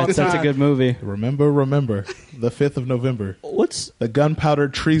movies of all time. That's a good movie. Remember, the 5th of November. What's the gunpowder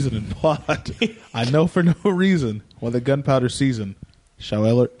treason and plot? I know for no reason why the gunpowder season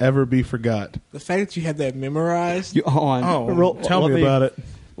shall ever be forgot. The fact that you had that memorized. Tell me about it.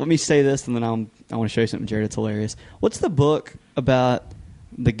 Let me say this, and then I want to show you something, Jared. It's hilarious. What's the book about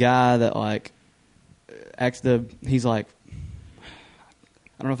the guy that he's like,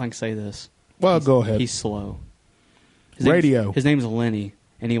 I don't know if I can say this. Well, go ahead. He's slow. His name's Lenny,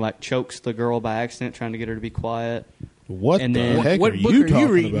 and he chokes the girl by accident, trying to get her to be quiet. What And the then- heck What are book you are you talking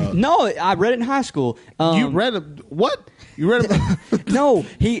reading? about? No, I read it in high school. You read what? You read about No,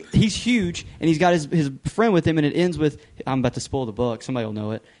 he's huge, and he's got his friend with him, and it ends with, I'm about to spoil the book. Somebody will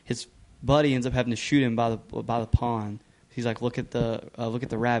know it. His buddy ends up having to shoot him by the pond. He's like, look at the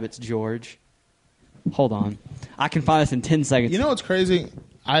rabbits, George. Hold on, I can find this in 10 seconds. You know what's crazy?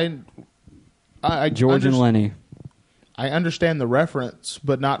 I George and Lenny. I understand the reference,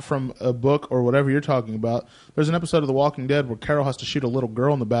 but not from a book or whatever you're talking about. There's an episode of The Walking Dead where Carol has to shoot a little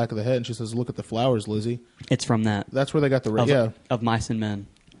girl in the back of the head, and she says, "Look at the flowers, Lizzie." It's from that. That's where they got the Of, of Mice and Men.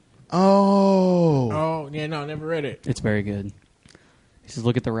 Oh, Oh, yeah, no, I never read it. It's very good. He says,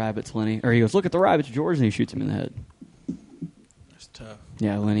 "Look at the rabbits, Lenny," or he goes, "Look at the rabbits, George," and he shoots him in the head. That's tough.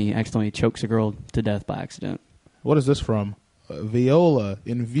 Yeah, Lenny accidentally chokes a girl to death by accident. what is this from? Viola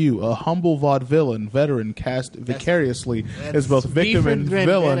in View, a humble vaudevillain veteran cast vicariously as both victim and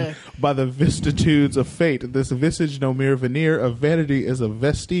villain by the vicissitudes of fate. This visage, no mere veneer of vanity, is a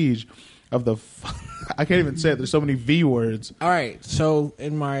vestige of the. I can't even say it. There's so many V words. All right, so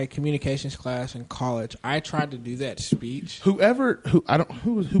in my communications class in college, I tried to do that speech. Who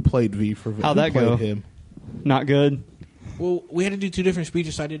played V for How'd who that played go? Him? Not good. Well, we had to do 2 different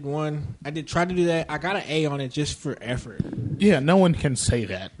speeches. So I did one. I did try to do that. I got an A on it just for effort. Yeah, no one can say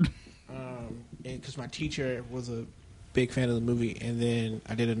that. Because my teacher was a big fan of the movie, and then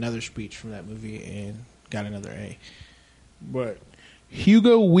I did another speech from that movie and got another A. But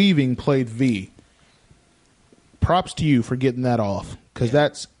Hugo Weaving played V. Props to you for getting that off, because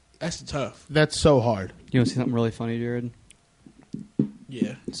that's tough. that's so hard. You want to see something really funny, Jared?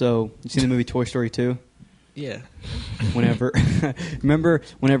 Yeah, So, you seen the movie Toy Story 2? yeah. Remember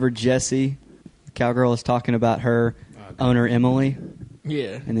whenever Jessie, the cowgirl, is talking about her owner Emily,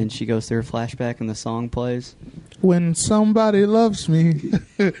 Yeah. and then she goes through a flashback and the song plays? When somebody loves me,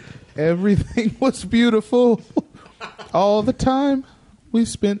 everything was beautiful. All the time we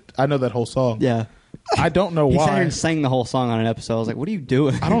spent. I know that whole song. Yeah. I don't know He sat here why. and sang the whole song on an episode. I was like, what are you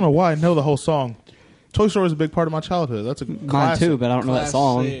doing? I don't know why I know the whole song. Toy Story is a big part of my childhood. That's a Mine classic. too, but I don't know that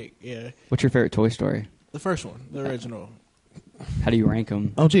song. Classic, yeah. What's your favorite Toy Story? The first one, the original. How do you rank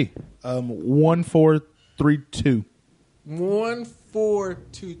them? Oh, gee. 1, 4, 3, 2. 1, 4,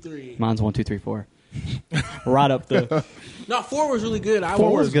 2, 3. Mine's 1, 2, 3, 4. Right up the. No, 4 was really good. I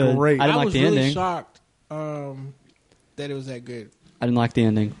 4 was was great. I didn't like was the really ending. shocked that it was that good. I didn't like the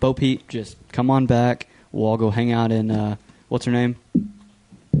ending. Bo Peep, just come on back. We'll all go hang out in what's her name?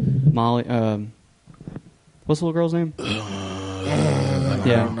 Molly. What's the little girl's name?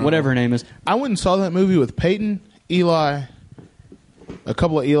 Yeah, whatever her name is. I went and saw that movie with Peyton, Eli, a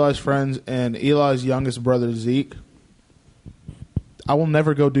couple of Eli's friends, and Eli's youngest brother, Zeke. I will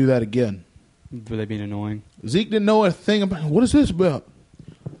never go do that again. Were they being annoying? Zeke didn't know a thing about. What is this about?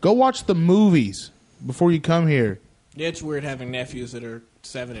 Go watch the movies before you come here. Yeah, it's weird having nephews that are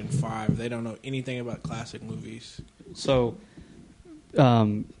 7 and 5. They don't know anything about classic movies. So,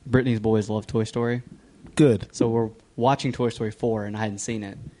 Brittany's boys love Toy Story. Good. So we're watching Toy Story 4, and I hadn't seen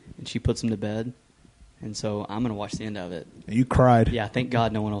it. And she puts him to bed. And so I'm going to watch the end of it. You cried. Yeah, thank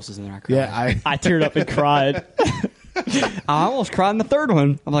God no one else is in there. I cried. Yeah, I teared up and cried. I almost cried in the third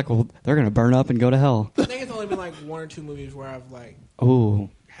one. I'm like, well, they're going to burn up and go to hell. I think it's only been like 1 or 2 movies where I've like Ooh.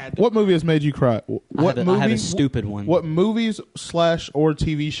 had to. What movie has made you cry? What I have a stupid one. What movies / or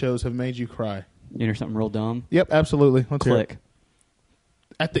TV shows have made you cry? You know something real dumb? Yep, absolutely. Let's hear it. Click.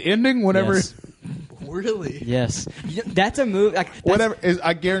 At the ending, whenever, Yes. Really? Yes. That's a movie. Like, that's whatever is,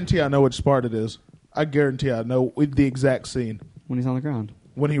 I guarantee I know which part it is. I guarantee I know the exact scene when he's on the ground.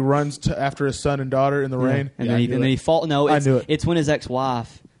 when he runs after his son and daughter in the rain. And Yeah, then he falls. No, I it's, knew it. It's when his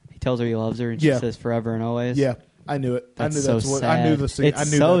ex-wife, he tells her he loves her, and she Yeah. says forever and always. Yeah, I knew it. That's I knew so that's what. sad. I knew the scene. It's I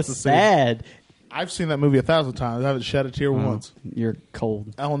knew so that's the scene. sad. I've seen that movie 1,000 times. I haven't shed a tear Wow. once. You're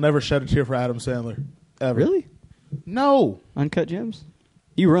cold. I will never shed a tear for Adam Sandler. Ever. Really? No. Uncut Gems?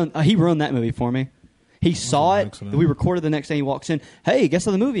 He ruined that movie for me. He saw an it. accident. We recorded the next day. He walks in. Hey, guess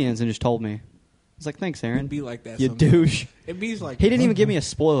how the movie ends? And just told me. I was like, thanks, Aaron. It'd be like that. You sometimes. douche. It be like He didn't even give me a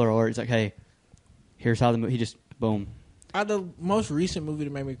spoiler alert. He's like, hey, here's how the movie. He just boom. The most recent movie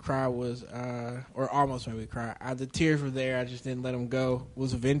that made me cry was, or almost made me cry. The tears were there. I just didn't let them go.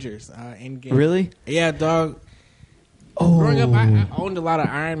 Was Avengers Endgame. Really? Yeah, dog. Oh, Growing up, I owned a lot of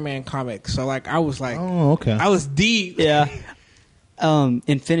Iron Man comics, so like I was like, Oh, okay. I was deep. yeah.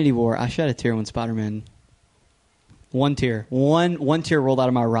 Infinity War. I shed a tear when Spider-Man. One tear. One tear rolled out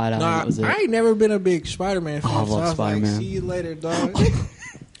of my right eye. Nah, That was it. I ain't never been a big Spider-Man fan. Oh, I so love I was Spider-Man. like, see you later, dog.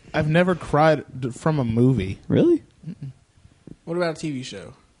 I've never cried from a movie. Really? What about a TV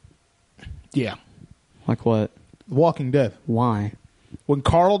show? Yeah. Like what? Walking Dead. Why? When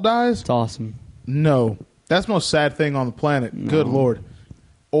Carl dies, It's awesome. no. That's the most sad thing on the planet. No. Good Lord.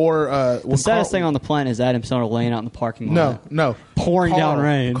 Or the saddest thing on the planet is Adam Sandler laying out in the parking lot. No. Pouring down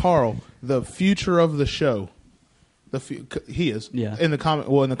rain. Carl, the future of the show. He is. Yeah. In the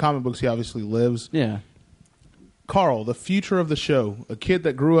comic books, he obviously lives. Yeah. Carl, the future of the show. A kid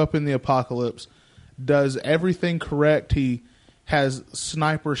that grew up in the apocalypse, does everything correct. He has a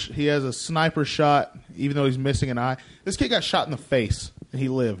sniper shot, even though he's missing an eye. This kid got shot in the face, and he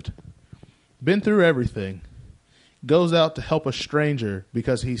lived. Been through everything. Goes out to help a stranger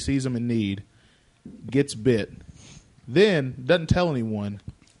because he sees him in need. Gets bit. Then, doesn't tell anyone.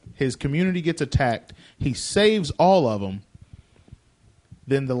 His community gets attacked. He saves all of them.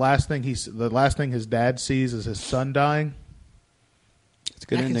 Then the last thing his dad sees is his son dying. It's a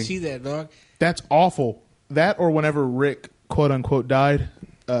good ending. I can see that, dog. That's awful. That or whenever Rick, quote unquote, died,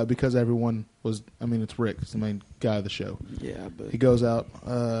 because everyone was. I mean, it's Rick, it's the main guy of the show. Yeah, but he goes out.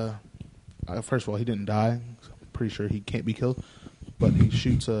 First of all, he didn't die. Pretty sure he can't be killed, but he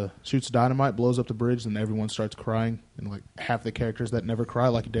shoots dynamite, blows up the bridge, and everyone starts crying. And like half the characters that never cry,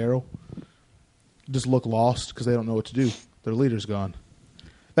 like Daryl, just look lost because they don't know what to do. Their leader's gone.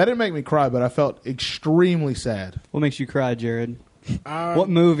 That didn't make me cry, but I felt extremely sad. What makes you cry, Jared? What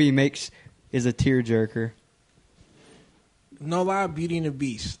movie is a tearjerker? No lie, Beauty and the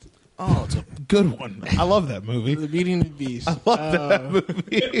Beast. Oh, it's a good one. I love that movie. The Beauty and the Beast. I love that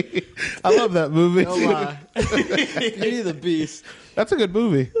movie. I love that movie. No lie. Beauty and the Beast. That's a good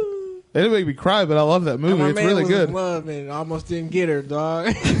movie. It didn't make me cry, but I love that movie. It's really good. In love and almost didn't get her, dog.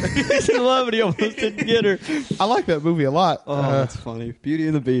 He's in love and he almost didn't get her. I like that movie a lot. Oh, that's funny. Beauty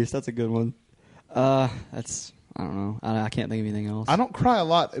and the Beast. That's a good one. I don't know. I can't think of anything else. I don't cry a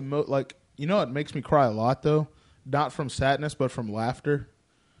lot. You know what makes me cry a lot, though? Not from sadness, but from laughter.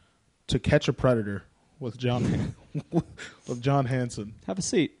 To Catch a Predator with John Hanson. Have a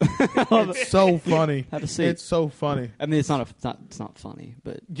seat. It's so funny. Have a seat. It's so funny. I mean, it's not funny,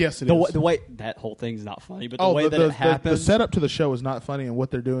 but yes, it is. The way that whole thing's not funny, but the way that it happens. The setup to the show is not funny, and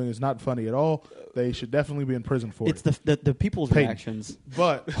what they're doing is not funny at all. They should definitely be in prison for it. It's the people's reactions.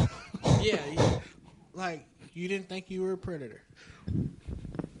 But yeah, like you didn't think you were a predator.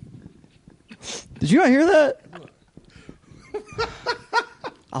 Did you not hear that?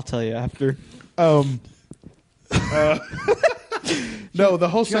 I'll tell you after. No, the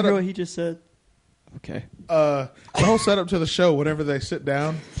whole Did you setup. hear what he just said? Okay. The whole setup to the show. Whenever they sit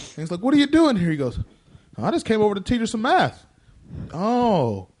down, he's like, "What are you doing here?" He goes, "I just came over to teach her some math."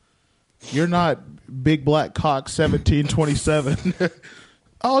 Oh, you're not Big Black Cock 1727.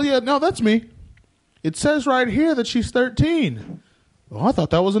 Oh yeah, no, that's me. It says right here that she's 13. Oh, I thought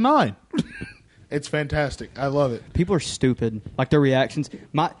that was a 9. It's fantastic. I love it. People are stupid. Like their reactions.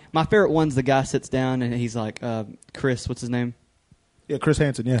 My favorite one's the guy sits down and he's like, Chris, what's his name? Yeah, Chris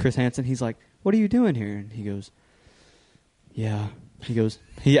Hansen, yeah. Chris Hansen. He's like, what are you doing here? And he goes, yeah.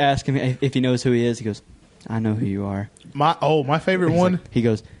 He asks him if he knows who he is. He goes, I know who you are. My favorite one. Like, he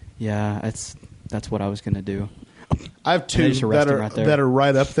goes, yeah, that's what I was going to do. I have two that are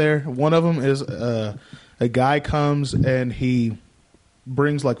right up there. One of them is a guy comes and he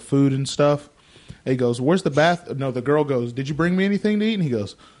brings like food and stuff. He goes, "Where's the bath?" No, the girl goes, "Did you bring me anything to eat?" And he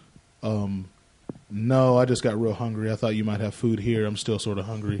goes, "No, I just got real hungry. I thought you might have food here. I'm still sort of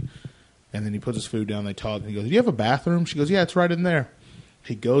hungry." And then he puts his food down. They talk. And he goes, "Do you have a bathroom?" She goes, "Yeah, it's right in there."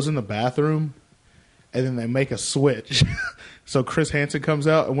 He goes in the bathroom, and then they make a switch. So Chris Hansen comes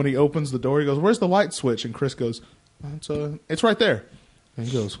out, and when he opens the door, he goes, "Where's the light switch?" And Chris goes, "It's right there." And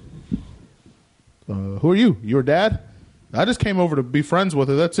he goes, "Who are you? Your dad?" "I just came over to be friends with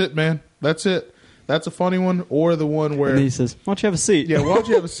her. That's it, man. That's it." That's a funny one. Or the one where... And he says, why don't you have a seat? Yeah, why don't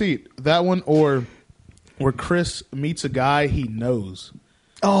you have a seat? That one, or where Chris meets a guy he knows.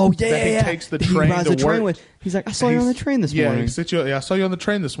 Oh, yeah, that he takes the train he rides to the train work. With. He's like, I saw you on the train this morning. I saw you on the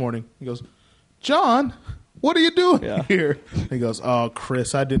train this morning. He goes, "John, what are you doing here?" He goes, "Oh,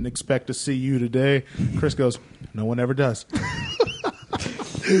 Chris, I didn't expect to see you today." Chris goes, "No one ever does."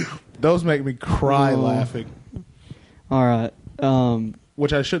 Those make me cry laughing. All right.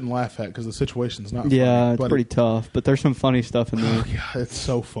 Which I shouldn't laugh at because the situation's not funny. Yeah, it's pretty tough, but there's some funny stuff in there. Oh, yeah, it's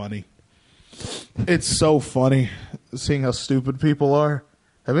so funny. It's so funny seeing how stupid people are.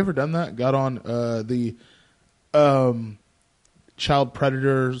 Have you ever done that? Got on the child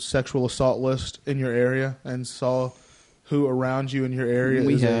predator sexual assault list in your area and saw who around you in your area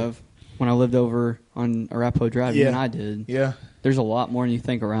We have. When I lived over on Arapahoe Drive, you and I did. Yeah. There's a lot more than you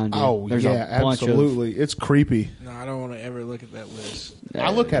think around you. Oh, There's yeah, a bunch absolutely. It's creepy. No, I don't want to ever look at that list.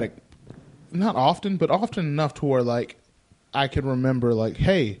 I look at it not often, but often enough to where, like, I can remember, like,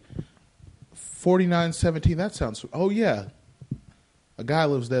 hey, 4917, that sounds... Oh, yeah. A guy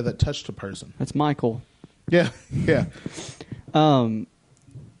lives there that touched a person. That's Michael. Yeah, yeah.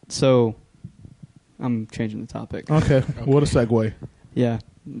 So I'm changing the topic. Okay. What a segue. Yeah,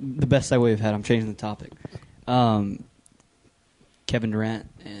 the best segue we've had. I'm changing the topic. Kevin Durant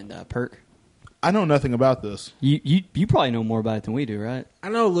and Perk. I know nothing about this. You probably know more about it than we do, right? I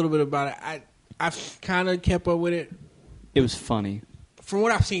know a little bit about it. I've kind of kept up with it. It was funny. From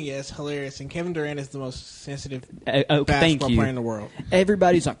what I've seen, yeah, it's hilarious. And Kevin Durant is the most sensitive Thank basketball you. player in the world.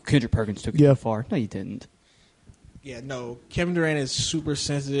 Everybody's like, Kendrick Perkins took it too far. No, you didn't. Yeah, no. Kevin Durant is super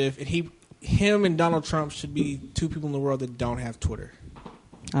sensitive. And him and Donald Trump should be two people in the world that don't have Twitter.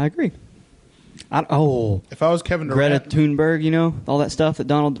 I agree. If I was Kevin Durant, Greta Thunberg, all that stuff that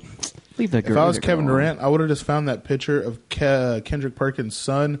Donald. Leave that girl. If I was Kevin Durant, I would have just found that picture of Kendrick Perkins'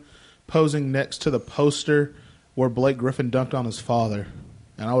 son posing next to the poster where Blake Griffin dunked on his father,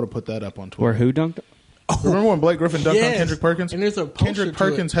 and I would have put that up on Twitter. Where who dunked? Remember when Blake Griffin dunked on Kendrick Perkins? And there's a poster Kendrick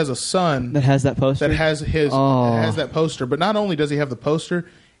Perkins has a son that has that poster. That has that poster. But not only does he have the poster,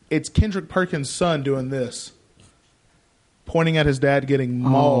 it's Kendrick Perkins' son doing this, pointing at his dad getting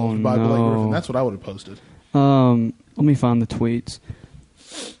mauled by Blake Griffin. That's what I would have posted. Let me find the tweets.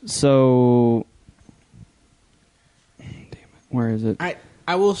 So, damn it, where is it?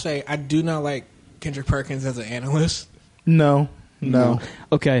 I will say I do not like Kendrick Perkins as an analyst. No.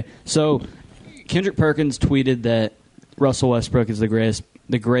 Okay, so Kendrick Perkins tweeted that Russell Westbrook is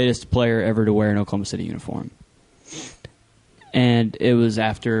the greatest player ever to wear an Oklahoma City uniform, and it was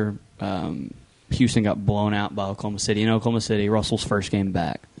after Houston got blown out by Oklahoma City. In Oklahoma City, Russell's first game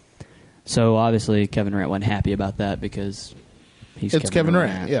back. So obviously Kevin Durant wasn't happy about that because it's Kevin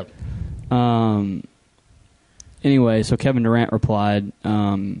Durant. Yeah. Anyway, so Kevin Durant replied. I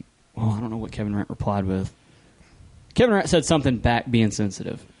don't know what Kevin Durant replied with. Kevin Durant said something back being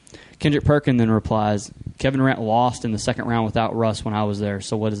sensitive. Kendrick Perkins then replies, Kevin Durant lost in the second round without Russ when I was there,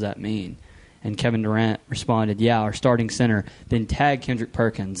 so what does that mean? And Kevin Durant responded, yeah, our starting center, then tagged Kendrick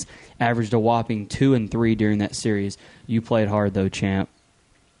Perkins, averaged a whopping 2 and 3 during that series. You played hard, though, champ.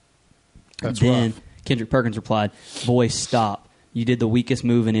 That's then rough. Kendrick Perkins replied, boy, stop. You did the weakest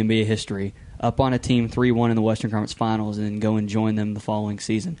move in NBA history. Up on a team 3-1 in the Western Conference Finals and then go and join them the following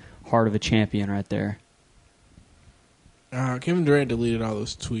season. Heart of a champion right there. Kevin Durant deleted all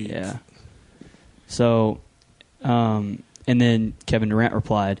those tweets. Yeah. So, and then Kevin Durant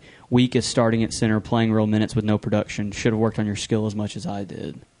replied, weak is starting at center, playing real minutes with no production. Should have worked on your skill as much as I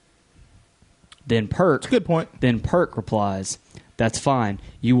did. Then Perk. That's a good point. Then Perk replies, that's fine.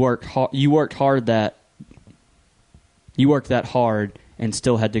 You worked that hard and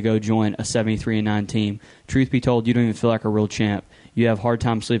still had to go join a 73-9 team. Truth be told, you don't even feel like a real champ. You have a hard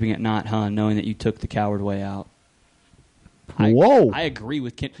time sleeping at night, huh, knowing that you took the coward way out. Whoa. I agree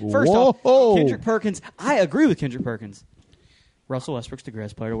with First off, Kendrick Perkins. I agree with Kendrick Perkins. Russell Westbrook's the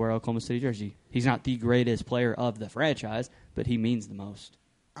greatest player to wear Oklahoma City jersey. He's not the greatest player of the franchise, but he means the most.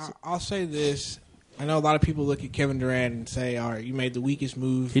 I'll say this. I know a lot of people look at Kevin Durant and say, all right, you made the weakest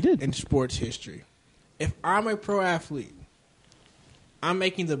move in sports history. If I'm a pro athlete, I'm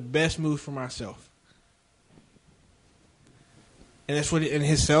making the best move for myself. And that's what in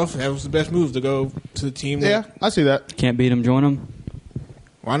himself, that was the best move to go to the team. Yeah, I see that. Can't beat him, join him.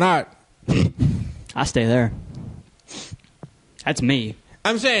 Why not? I stay there. That's me.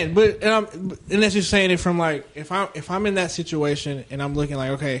 I'm saying, and that's just saying it from like if I'm in that situation and I'm looking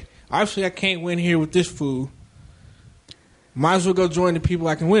like, okay, obviously I can't win here with this fool. Might as well go join the people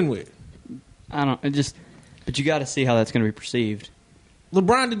I can win with. But you got to see how that's going to be perceived.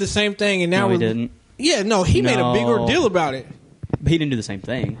 LeBron did the same thing, and now he didn't. Yeah, no, he made a big ordeal about it. But he didn't do the same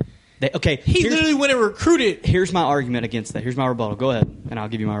thing. He literally went and recruited. Here's my argument against that. Here's my rebuttal. Go ahead, and I'll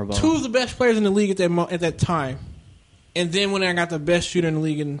give you my rebuttal. 2 of the best players in the league at that time, and then when I got the best shooter in the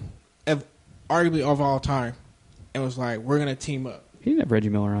league, arguably of all time, and was like, we're gonna team up. He didn't have Reggie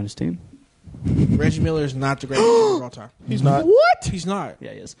Miller on his team. Reggie Miller is not the greatest player of all time. He's not. What? He's not.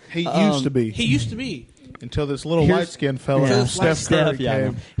 Yeah, he is. He used to be. He used to be. Until this little light-skinned fella, Steph Curry,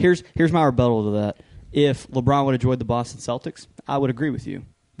 came. Here's my rebuttal to that. If LeBron would have joined the Boston Celtics, I would agree with you.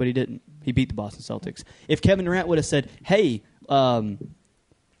 But he didn't. He beat the Boston Celtics. If Kevin Durant would have said, hey, who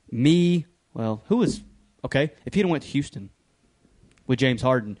was... Okay, if he'd have went to Houston with James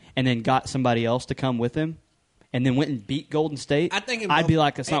Harden and then got somebody else to come with him and then went and beat Golden State, I'd be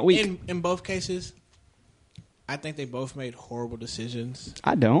like, that's not weak. In both cases, I think they both made horrible decisions.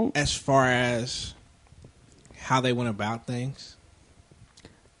 I don't. As far as how they went about things.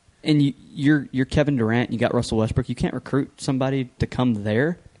 And you're Kevin Durant. You got Russell Westbrook. You can't recruit somebody to come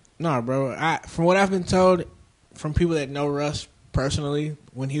there. No, bro. From what I've been told from people that know Russ personally,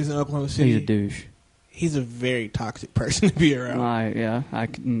 when he was in Oklahoma City, he's a douche. He's a very toxic person to be around. I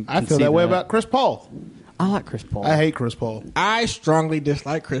feel that way about Chris Paul. I like Chris Paul. I hate Chris Paul. I strongly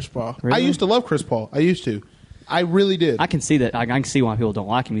dislike Chris Paul. Really? I used to love Chris Paul. I used to. I really did. I can see that. I can see why people don't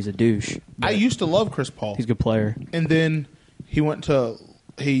like him. He's a douche. I used to love Chris Paul. He's a good player. And then he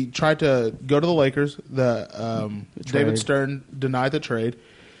tried to go to the Lakers. David Stern denied the trade.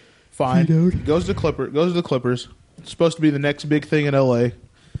 Fine. Goes to the Clippers. It's supposed to be the next big thing in LA.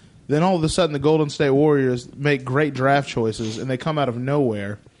 Then all of a sudden the Golden State Warriors make great draft choices and they come out of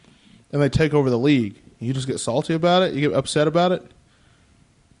nowhere and they take over the league. You just get salty about it. You get upset about it.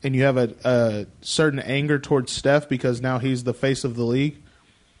 And you have a certain anger towards Steph because now he's the face of the league.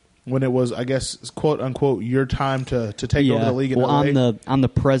 When it was, I guess, quote unquote, your time to take over the league in LA. I'm the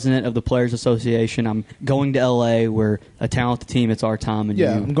president of the Players Association. I'm going to LA. We're a talented team. It's our time, and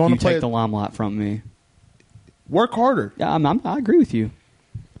I'm going you to play take the limelight from me. Work harder. Yeah, I agree with you.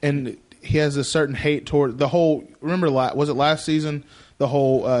 And he has a certain hate toward the whole. Remember, was it last season? The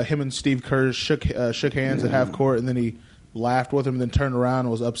whole him and Steve Kerr shook hands at half court, and then he laughed with him, and then turned around and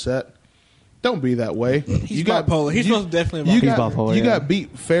was upset. Don't be that way. He's bipolar. He's most definitely bipolar. You got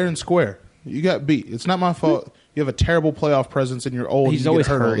beat fair and square. You got beat. It's not my fault. You have a terrible playoff presence and you're old. He's always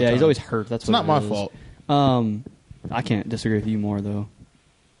hurt. Yeah, he's always hurt. That's not my fault. I can't disagree with you more though.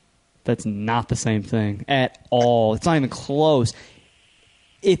 That's not the same thing at all. It's not even close.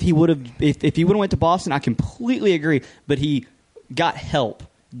 If he would have went to Boston, I completely agree. But he got help.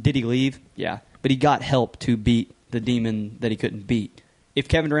 Did he leave? Yeah, but he got help to beat the demon that he couldn't beat. If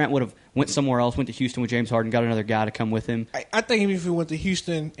Kevin Durant would have went somewhere else, went to Houston with James Harden, got another guy to come with him. I think even if he went to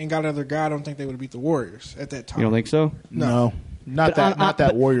Houston and got another guy, I don't think they would have beat the Warriors at that time. You don't think so? No. Not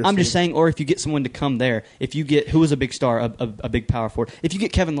that Warriors. I'm just saying, or if you get someone to come there, if you get, who was a big star, a big power forward, if you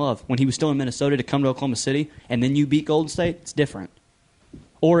get Kevin Love when he was still in Minnesota to come to Oklahoma City, and then you beat Golden State, it's different.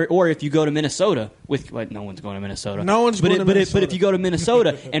 Or if you go to Minnesota with no one's going to Minnesota. No one's going to Minnesota. But if you go to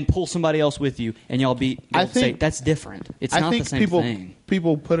Minnesota and pull somebody else with you and y'all beat Golden State, that's different. It's not the same thing.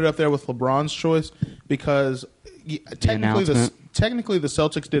 People put it up there with LeBron's choice because technically the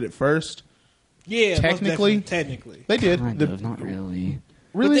Celtics did it first. Yeah, technically they did. Kind of, not really.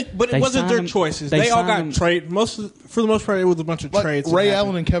 Really, but it wasn't their choices. They all got traded. For the most part, it was a bunch of trades. Ray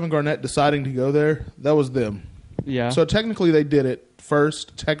Allen and Kevin Garnett deciding to go there. That was them. Yeah. So technically, they did it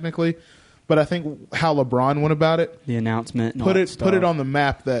first. Technically, but I think how LeBron went about it, the announcement, put it on the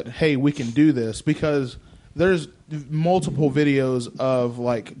map that hey, we can do this because there's multiple videos of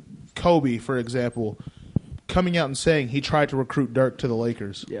like Kobe, for example, coming out and saying he tried to recruit Dirk to the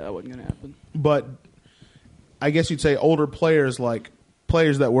Lakers. Yeah, that wasn't going to happen. But I guess you'd say older players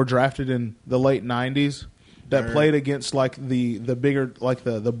that were drafted in the late 90s that played against like the bigger like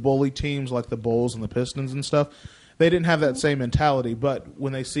the bully teams like the Bulls and the Pistons and stuff. They didn't have that same mentality, but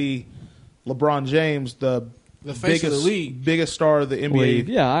when they see LeBron James, the face of the league, biggest star of the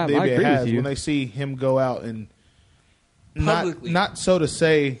NBA, I agree with you. When they see him go out and not so to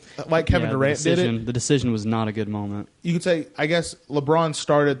say like Kevin Durant did it, the decision was not a good moment. You could say, I guess LeBron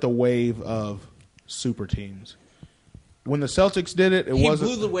started the wave of super teams. When the Celtics did it, he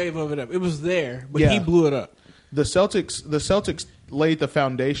blew the wave of it up. It was there, but he blew it up. The Celtics laid the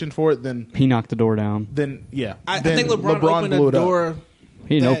foundation for it. Then he knocked the door down. I think LeBron opened the door.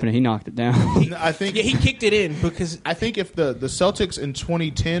 He didn't open it. He knocked it down. I think he kicked it in because I think if the Celtics in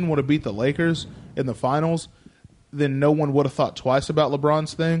 2010 would have beat the Lakers in the finals, then no one would have thought twice about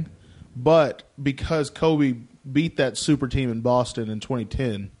LeBron's thing. But because Kobe beat that super team in Boston in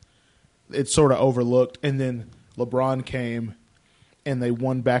 2010, it's sort of overlooked. And then LeBron came, and they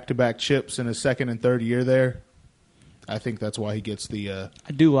won back-to-back chips in his second and third year there. I think that's why he gets the.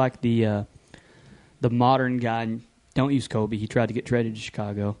 I do like the modern guy. Don't use Kobe. He tried to get traded to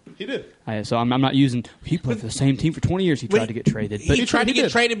Chicago. He did. So I'm not using. He played for the same team for 20 years. He tried to get traded. But he tried to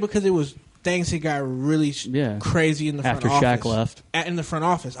get traded because it was things that got really crazy in the front office. After Shaq left. In the front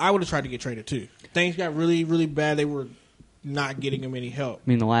office. I would have tried to get traded too. Things got really, really bad. They were not getting him any help. I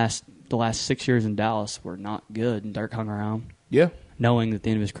mean, the last 6 years in Dallas were not good, and Dirk hung around. Yeah. Knowing that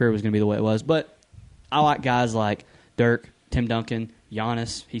the end of his career was going to be the way it was. But I like guys like Dirk, Tim Duncan,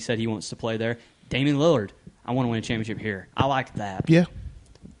 Giannis. He said he wants to play there. Damian Lillard. I want to win a championship here. I like that. Yeah.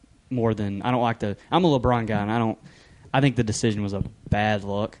 More than I don't like the. I'm a LeBron guy, and I think the decision was a bad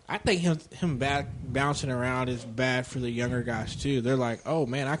look. I think him bouncing around is bad for the younger guys too. They're like, oh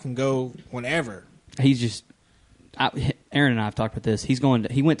man, I can go whenever. He's just. Aaron and I have talked about this. He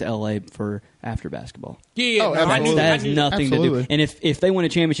went to LA for after basketball. Yeah. That has nothing to do. And if they win a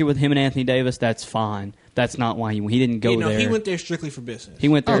championship with him and Anthony Davis, that's fine. That's not why he didn't go there. He went there strictly for business. He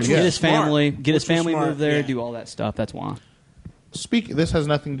went there to get his family, smart. Move there, do all that stuff. That's why. This has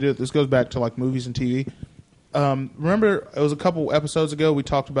nothing to do with this. Goes back to like movies and TV. Remember, it was a couple episodes ago we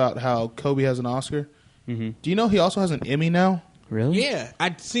talked about how Kobe has an Oscar. Mm-hmm. Do you know he also has an Emmy now? Really? Yeah,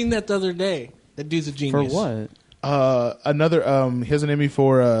 I'd seen that the other day. That dude's a genius. For what? He has an Emmy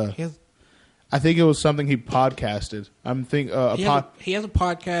for. He has, I think it was something he podcasted. he has a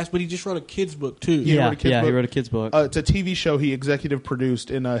podcast, but he just wrote a kid's book too. He wrote a kid's book. He wrote a kid's book. It's a TV show he executive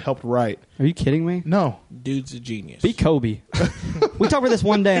produced and helped write. Are you kidding me? No. Dude's a genius. Be Kobe. We talked about this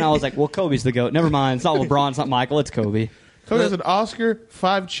one day, and I was like, well, Kobe's the GOAT. Never mind. It's not LeBron. It's not Michael. It's Kobe. Kobe has an Oscar,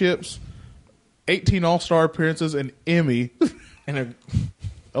 5 chips, 18 All-Star appearances, and Emmy. And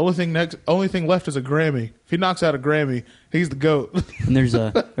Only thing left is a Grammy. If he knocks out a Grammy, he's the GOAT. And there's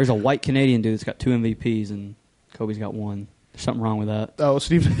a white Canadian dude that's got 2 MVPs, and Kobe's got 1. There's something wrong with that. Oh,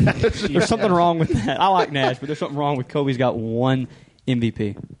 Steve Nash. There's something wrong with that. I like Nash, but there's something wrong with Kobe's got 1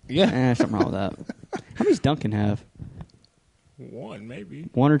 MVP. Yeah. Something wrong with that. How many does Duncan have? 1, maybe.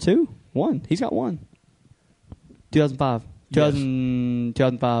 1 or 2? 1. He's got 1. 2005.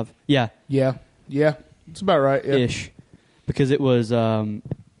 2005. Yeah. Yeah. It's about right. Yeah. Ish. Because it was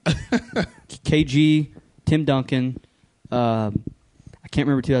KG, Tim Duncan, I can't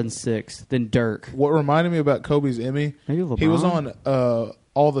remember 2006, then Dirk. What reminded me about Kobe's Emmy, Maybe LeBron? he was on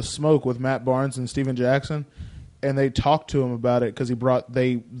All the Smoke with Matt Barnes and Steven Jackson, and they talked to him about it because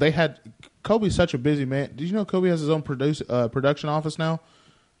they had Kobe's such a busy man. Did you know Kobe has his own production office now?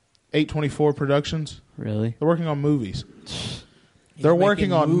 824 Productions. Really? They're working on movies. They're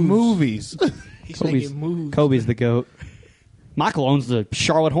working on movies. He's making moves. Kobe's the GOAT. Michael owns the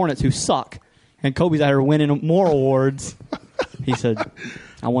Charlotte Hornets, who suck, and Kobe's out here winning more awards. He said,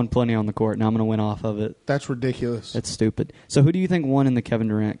 I won plenty on the court, and I'm going to win off of it. That's ridiculous. That's stupid. So who do you think won in the Kevin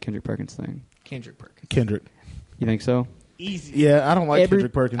Durant-Kendrick Perkins thing? Kendrick Perkins. Kendrick. You think so? Easy. Yeah, I don't like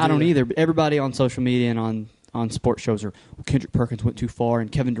Kendrick Perkins. I don't either. But everybody on social media and on sports shows are, well, Kendrick Perkins went too far, and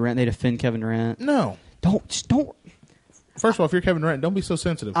Kevin Durant, they defend Kevin Durant. No. Don't. First of all, if you're Kevin Durant, don't be so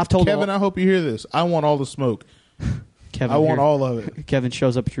sensitive. I've told Kevin, I hope you hear this. I want all the smoke. Kevin, I want all of it. Kevin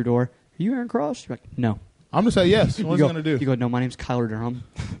shows up at your door. Are you Aaron Cross? You're like, no. I'm going to say yes. What's he going to do? You go, no, my name's Kyler Durham.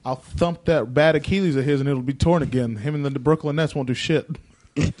 I'll thump that bad Achilles of his and it'll be torn again. Him and the Brooklyn Nets won't do shit.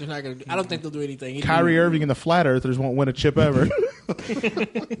 They're not gonna. I don't think they'll do anything. Kyrie Irving and the Flat Earthers won't win a chip ever.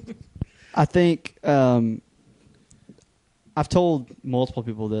 I think I've told multiple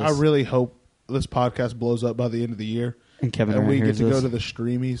people this. I really hope this podcast blows up by the end of the year. And Kevin and Durant we get to hears go this. to the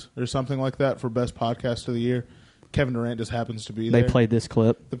Streamies or something like that for best podcast of the year. Kevin Durant just happens to be there. They played this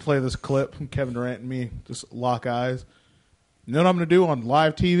clip. They play this clip from Kevin Durant and me just lock eyes. You know what I'm going to do on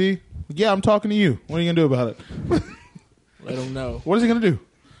live TV? Yeah, I'm talking to you. What are you going to do about it? Let him know. What is he going to do?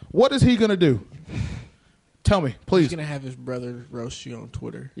 What is he going to do? Tell me, please. He's gonna have his brother roast you on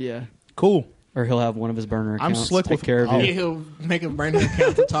Twitter. Yeah. Cool. Or he'll have one of his burner I'm accounts slick take with- care of Oh. you. Yeah, he'll make a burner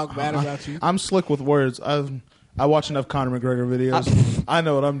account to talk bad about you. I'm slick with words. I watch enough Conor McGregor videos. I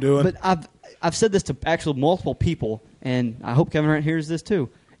know what I'm doing. But I've said this to actually multiple people, and I hope Kevin Durant hears this too.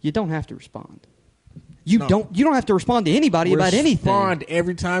 You don't have to respond. You No. don't have to respond to anybody about anything. Respond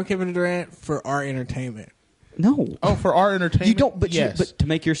every time, Kevin Durant, for our entertainment. No. Oh, for our entertainment? You don't. But yes. but to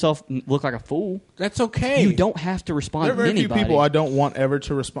make yourself look like a fool, That's okay. you don't have to respond There are to very few anybody. people I don't want ever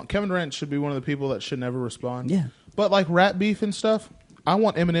to respond. Kevin Durant should be one of the people that should never respond. Yeah. But like rap beef and stuff, I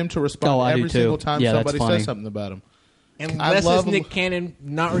want Eminem to respond Oh, I do every too. single time Yeah, that's somebody funny. says something about him. Unless love it's Nick Cannon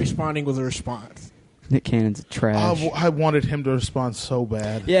not responding with a response. Nick Cannon's trash. I wanted him to respond so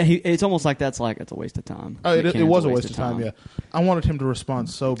bad. Yeah, it's almost like it's a waste of time. Oh, Nick it Cannon's was a waste of time. Yeah, I wanted him to respond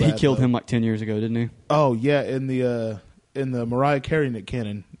so bad. He killed though. him like 10 years ago, didn't he? Oh yeah, in the Mariah Carey Nick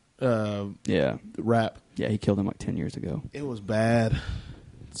Cannon Yeah. rap. Yeah, he killed him like 10 years ago. It was bad,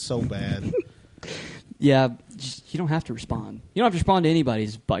 so bad. Yeah, you don't have to respond. You don't have to respond to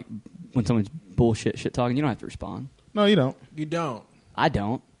anybody's, like, when someone's shit talking. You don't have to respond. No, you don't. You don't. I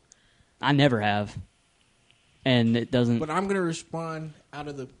don't. I never have. And it doesn't. But I'm going to respond out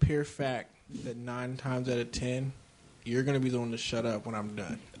of the pure fact that 9 times out of 10, you're going to be the one to shut up when I'm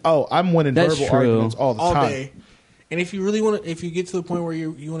done. Oh, I'm winning That's verbal true. arguments all the All time. day. And if you really want to, if you get to the point where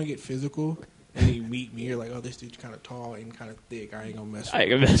you want to get physical and you meet me, you're like, oh, this dude's kind of tall and kind of thick. I ain't going to mess with I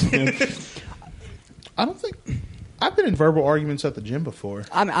him. ain't gonna mess with him. I don't think I've been in verbal arguments at the gym before.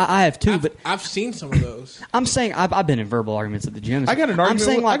 I have too, but I've seen some of those. I'm saying I've been in verbal arguments at the gym. I got an argument. I'm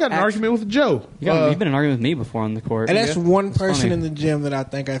saying, like, I got an argument with Joe. You've been in an argument with me before on the court. And that's Yeah. one It's person funny. in the gym that I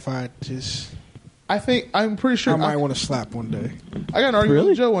think if I just, I'm pretty sure I might want to slap one day. I got an argument Really?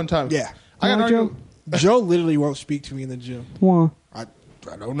 with Joe one time. Yeah. I got an Why, argument. Joe literally won't speak to me in the gym. Why? I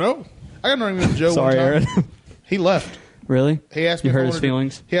don't know. I got an argument with Joe Sorry, one time. Aaron. He left. Really? He asked me. You if I hurt his wanted to-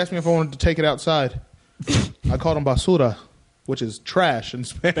 feelings? He asked me if I wanted to take it outside. I called him basura, which is trash in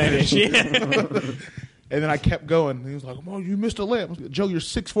Spanish. Yeah. And then I kept going. And he was like, "Oh, you missed a layup." I was like, "Joe, you're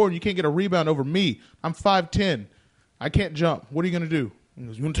 6'4" and you can't get a rebound over me. I'm 5'10". I can't jump. What are you going to do? He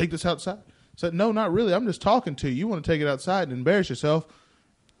goes, "You want to take this outside?" I said, "No, not really. I'm just talking to you. You want to take it outside and embarrass yourself."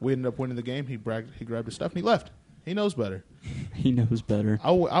 We ended up winning the game. He grabbed his stuff, and he left. He knows better. He knows better.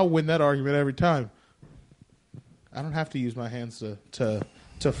 I'll win that argument every time. I don't have to use my hands to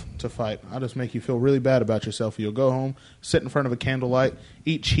fight. I'll just make you feel really bad about yourself. You'll go home, sit in front of a candlelight,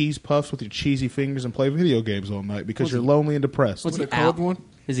 eat cheese puffs with your cheesy fingers, and play video games all night because you're lonely and depressed. What's the cold one?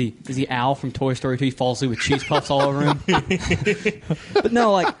 Is he Al from Toy Story 2? He falls asleep with cheese puffs all over him. But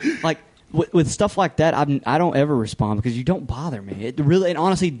no, like with stuff like that, I don't ever respond because you don't bother me. It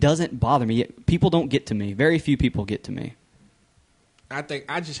honestly doesn't bother me. People don't get to me. Very few people get to me. I think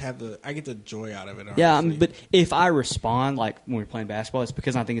I just I get the joy out of it. Honestly. Yeah, but if I respond like when we're playing basketball, it's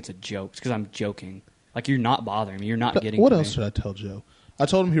because I think it's a joke. It's because I'm joking. Like you're not bothering me. You're not getting. What to else me. should I tell Joe? I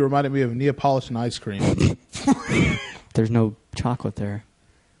told him he reminded me of Neapolitan ice cream. There's no chocolate there.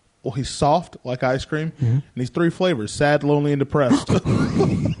 Well, he's soft like ice cream, and he's 3 flavors: sad, lonely, and depressed.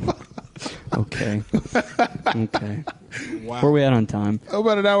 Okay. Wow. Where are we at on time?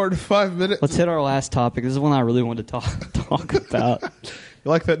 About an hour and 5 minutes. Let's hit our last topic. This is one I really wanted to talk about.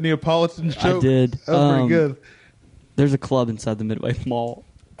 You like that Neapolitan joke? I did. That was pretty good. There's a club inside the Midway Mall.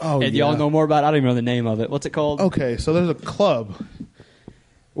 Oh, and yeah. y'all know more about it? I don't even know the name of it. What's it called? Okay, so there's a club.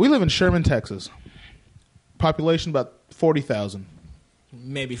 We live in Sherman, Texas. Population about 40,000.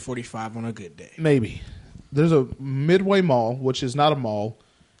 Maybe 45 on a good day. Maybe. There's a Midway Mall, which is not a mall.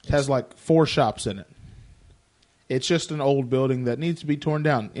 It has like 4 shops in it. It's just an old building that needs to be torn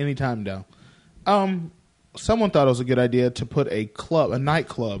down anytime now. Someone thought it was a good idea to put a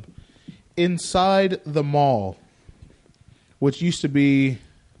nightclub, inside the mall, which used to be,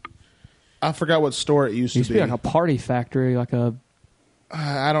 I forgot what store it used to be. It used to be like a party factory, like a...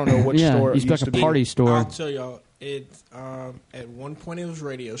 I don't know which store it used to be like a party store. I'll tell y'all. At one point it was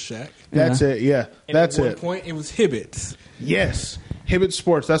Radio Shack. That's it, yeah. And That's at it. one point it was Hibbett's. Yes. Hibbett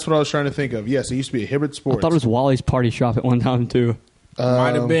Sports. That's what I was trying to think of. Yes, it used to be a Hibbett Sports. I thought it was Wally's Party Shop at one time, too.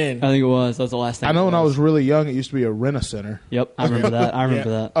 Might have been. I think it was. That was the last thing. I know when I was really young, it used to be a Rent-A-Center. Yep, I remember that. I remember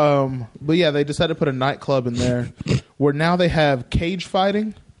that. But yeah, they decided to put a nightclub in there where now they have cage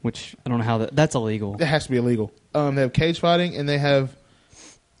fighting. Which, I don't know how that's illegal. It has to be illegal. They have cage fighting, and they have,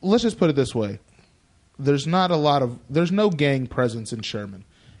 let's just put it this way. There's no gang presence in Sherman.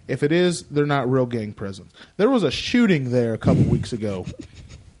 If it is, they're not real gang presence. There was a shooting there a couple weeks ago.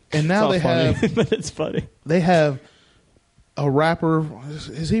 And now they have... but it's funny. They have a rapper.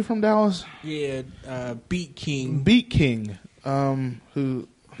 Is he from Dallas? Yeah, Beat King. Beat King. Who...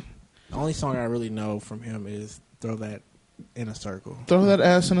 The only song I really know from him is Throw That in a Circle. Throw That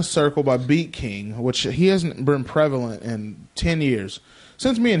Ass in a Circle by Beat King, which he hasn't been prevalent in 10 years.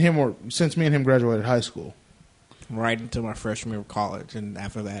 Since me and him graduated high school. Right until my freshman year of college, and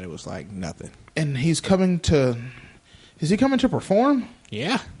after that it was like nothing. And he's coming to... Is he coming to perform?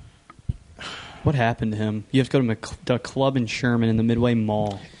 Yeah. What happened to him? You have to go to a club in Sherman in the Midway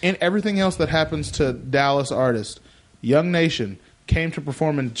Mall. And everything else that happens to Dallas artists. Young Nation came to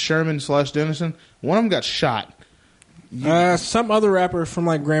perform in Sherman/Denison. One of them got shot. Some other rapper from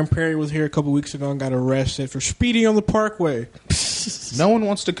like Grand Prairie was here a couple weeks ago and got arrested for speeding on the Parkway. No one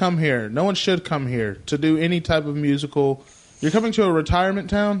wants to come here. No one should come here to do any type of musical. You're coming to a retirement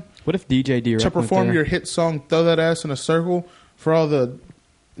town? What if DJ D-Rec to perform went there? your hit song, Throw That Ass in a Circle, for all the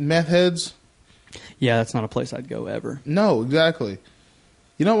meth heads? Yeah, that's not a place I'd go ever. No, exactly.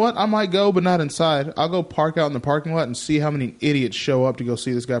 You know what? I might go, but not inside. I'll go park out in the parking lot and see how many idiots show up to go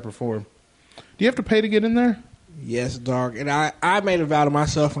see this guy perform. Do you have to pay to get in there? Yes, dog. And I made a vow to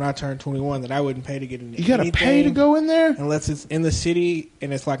myself when I turned 21 that I wouldn't pay to get in. You got to pay to go in there? Unless it's in the city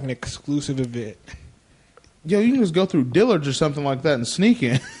and it's like an exclusive event. Yo, you can just go through Dillard's or something like that and sneak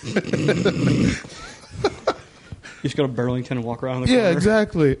in. You just go to Burlington and walk around the corner. Yeah,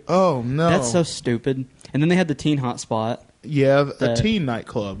 exactly. Oh, no. That's so stupid. And then they had the Teen Hotspot. Yeah, a teen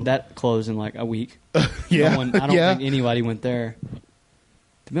nightclub. That closed in like a week. Yeah. I don't think anybody went there.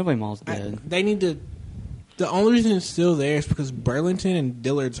 The Midway Mall's dead. They need to... The only reason it's still there is because Burlington and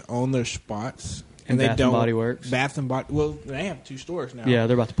Dillard's own their spots. And they Bath don't. and Body Works. Bath and Body... Well, they have 2 stores now. Yeah,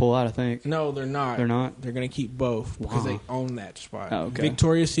 they're about to pull out, I think. No, they're not. They're not? They're going to keep both because Wow. they own that spot. Oh, okay.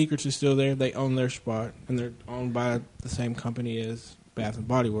 Victoria's Secrets is still there. They own their spot. And they're owned by the same company as Bath and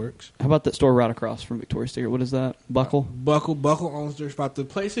Body Works. How about that store right across from Victoria's Secret? What is that? Buckle? Buckle owns their spot. The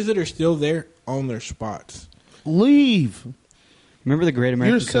places that are still there own their spots. Leave. Remember the Great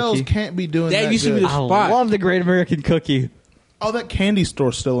American Your cells Cookie? can't be doing that. That used to be good. the I spot. love the Great American Cookie. Oh, that candy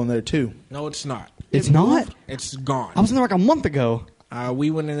store's still in there, too. No, it's not. It's not? It's gone. I was in there like a month ago.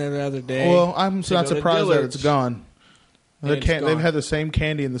 We went in there the other day. Well, I'm not go to surprised that Dillard's. it's gone. And it's gone. They've had the same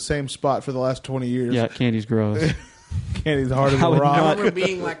candy in the same spot for the last 20 years. Yeah, candy's gross. Candy's harder I than would rock. I remember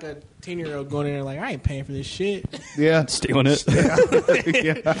being like a 10-year-old going in there like, I ain't paying for this shit. Yeah. Stealing it.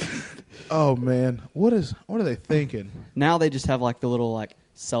 Yeah. Oh man, what are they thinking? Now they just have like the little like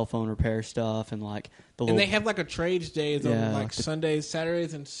cell phone repair stuff and like the little. And they have like a trades days on Yeah, like like the- Sundays,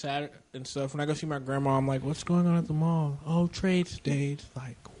 Saturdays, and and stuff. When I go see my grandma, I'm like, "What's going on at the mall?" Oh, trades days.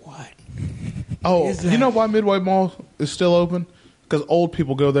 Like what? Oh, is you that? know why Midway Mall is still open? Because old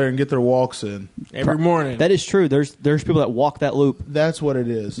people go there and get their walks in. Every morning. That is true. There's people that walk that loop. That's what it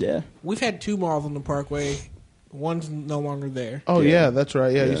is. Yeah. We've had 2 malls on the Parkway. One's no longer there. Oh Yeah. yeah, that's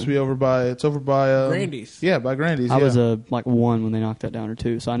right. Yeah, it used to be over by. It's over by Grandy's. Yeah, by Grandy's. I yeah. was like 1 when they knocked that down or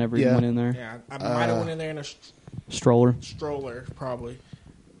 2, so I never even Yeah. went in there. Yeah, I might have went in there in a Stroller. stroller, probably.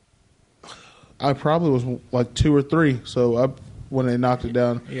 I probably was like 2 or 3. So when they knocked it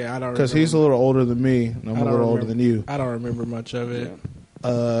down, Yeah, I don't. because he's a little older than me, and I'm a little older than you. I don't remember much of it.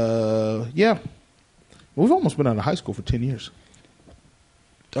 Yeah. We've almost been out of high school for 10 years.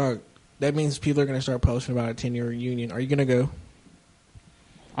 Dog, that means people are going to start posting about a 10-year reunion. Are you going to go?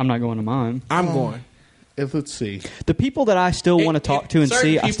 I'm not going to mine. I'm going. Let's see. The people that I still want to talk to and certain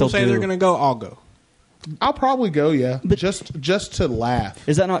see, I still people say do. they're going to go. I'll go. I'll probably go, yeah. But just to laugh.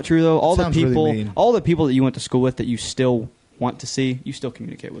 Is that not true though? All the Sounds really people, mean. all the people that you went to school with that you still want to see, you still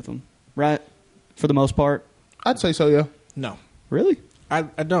communicate with them, right? For the most part. I'd say so, yeah. No. Really? I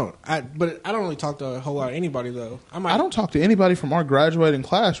don't. But I don't really talk to a whole lot of anybody, though. I don't talk to anybody from our graduating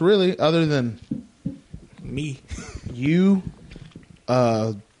class, really, other than Me. you,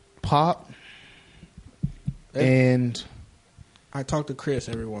 Pop, and I talk to Chris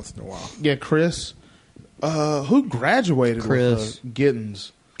every once in a while. yeah, Chris. Who graduated Chris. with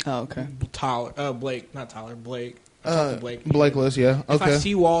Gittens? Oh, okay. Blake. Not Tyler. Blake. I talk to Blake. Blake, yeah. If I Okay.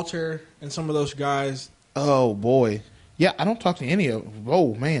 see Walter and some of those guys, Oh boy. Yeah, I don't talk to any of.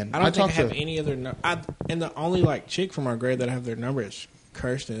 Oh man, I don't think I talk have to. any other. And the only like chick from our grade that I have their number is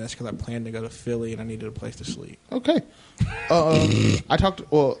Kirsten. That's because I planned to go to Philly and I needed a place to sleep. Okay. I talked.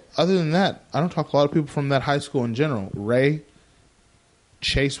 Well, other than that, I don't talk to a lot of people from that high school in general. Ray,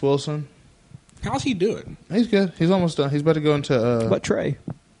 Chase Wilson. How's he doing? He's good. He's almost done. He's about to go into. What about Trey?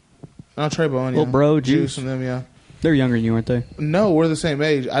 Trey Bowen. Little Yeah. bro, Juice. and them. Yeah. They're younger than you, aren't they? No, we're the same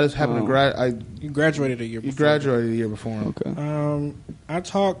age. I just happened Oh. to grad. You graduated a year before. You graduated a year before him. Okay. I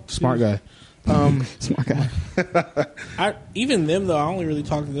talked to Smart guy. Smart guy. Even them though, I only really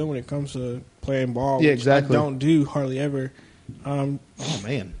talk to them when it comes to playing ball. Yeah, which exactly. I don't do hardly ever. Oh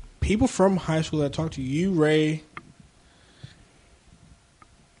man. People from high school that I talk to, you, Ray,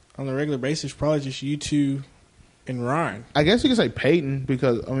 on a regular basis, probably just you two and Ryan. I guess you could say Peyton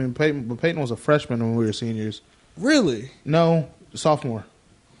because Peyton was a freshman when we were seniors. Really? No, sophomore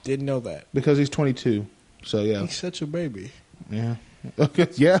Didn't know that. because he's 22. So yeah, He's such a baby. yeah, okay,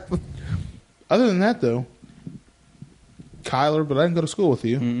 yeah. Other than that, though, Kyler, but I didn't go to school with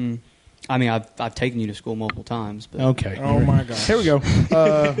you. Mm-mm. I mean, I've taken you to school multiple times. But Okay. Oh my god. Here we go.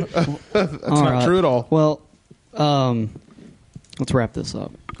 That's All not right. true at all. Well, let's wrap this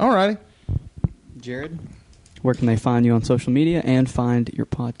up. All righty. Jared, where can they find you on social media and find your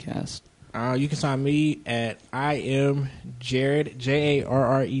podcast? You can find me at I am Jared Jarred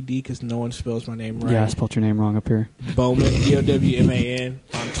because no one spells my name right. Yeah, I spelled your name wrong up here. Bowman BOWMAN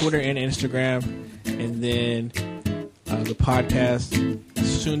on Twitter and Instagram, and then the podcast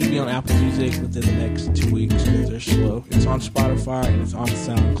soon to be on Apple Music within the next 2 weeks because they're slow. It's on Spotify and it's on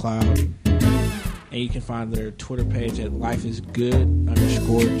SoundCloud, and you can find their Twitter page at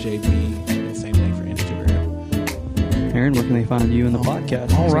lifeisgood_JB, and same thing for Instagram. Aaron, where can they find you in the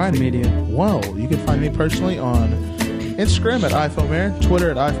podcast? All social righty. media. Well, you can find me personally on Instagram at iPhoneMarin, Twitter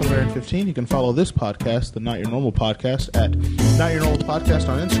at iPhoneMarin15. You can follow this podcast, the Not Your Normal Podcast, at Not Your Normal Podcast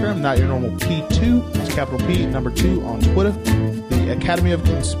on Instagram, Not Your Normal P2, it's capital P, number 2 on Twitter. The Academy of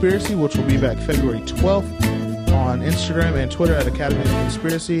Conspiracy, which will be back February 12th on Instagram and Twitter at Academy of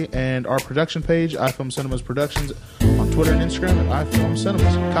Conspiracy, and our production page, iFilm Cinemas Productions, on Twitter and Instagram at iFilm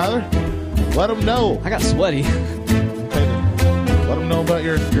Cinemas. Kyler, let them know. I got sweaty. Okay, then. Let them know about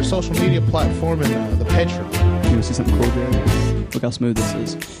your social media platform and the Patreon. You want to see something cool, Jared? Look how smooth this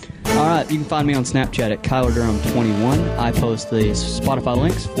is. All right, you can find me on Snapchat at KylerDurham21. I post the Spotify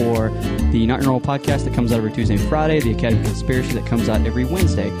links for the Not Your Normal Podcast that comes out every Tuesday and Friday, the Academy of Conspiracy that comes out every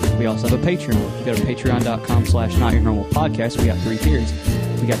Wednesday. We also have a Patreon. You go to patreon.com/NotYourNormalPodcast. We got 3 tiers.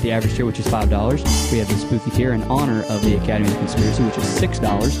 We got the average tier, which is $5. We have the spooky tier in honor of the Academy of Conspiracy, which is $6.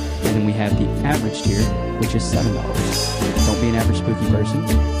 And then we have the average tier, which is $7. Don't be an average spooky person.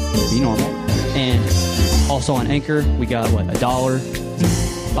 Be normal. And also on Anchor, we got, what, $1,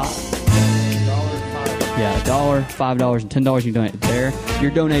 $5. Yeah, $1, $5, and $10 you can donate there.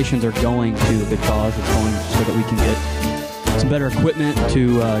 Your donations are going to a good cause. It's going so that we can get some better equipment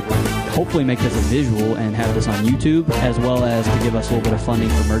to hopefully make this a visual and have this on YouTube, as well as to give us a little bit of funding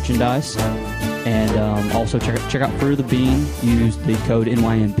for merchandise. And also check out Fruit of the Bean. Use the code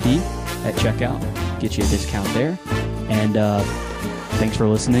NYMP at checkout. Get you a discount there. And thanks for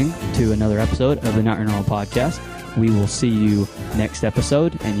listening to another episode of the Not Your Normal Podcast. We will see you next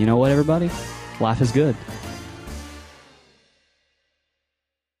episode. And you know what, everybody? Life is good.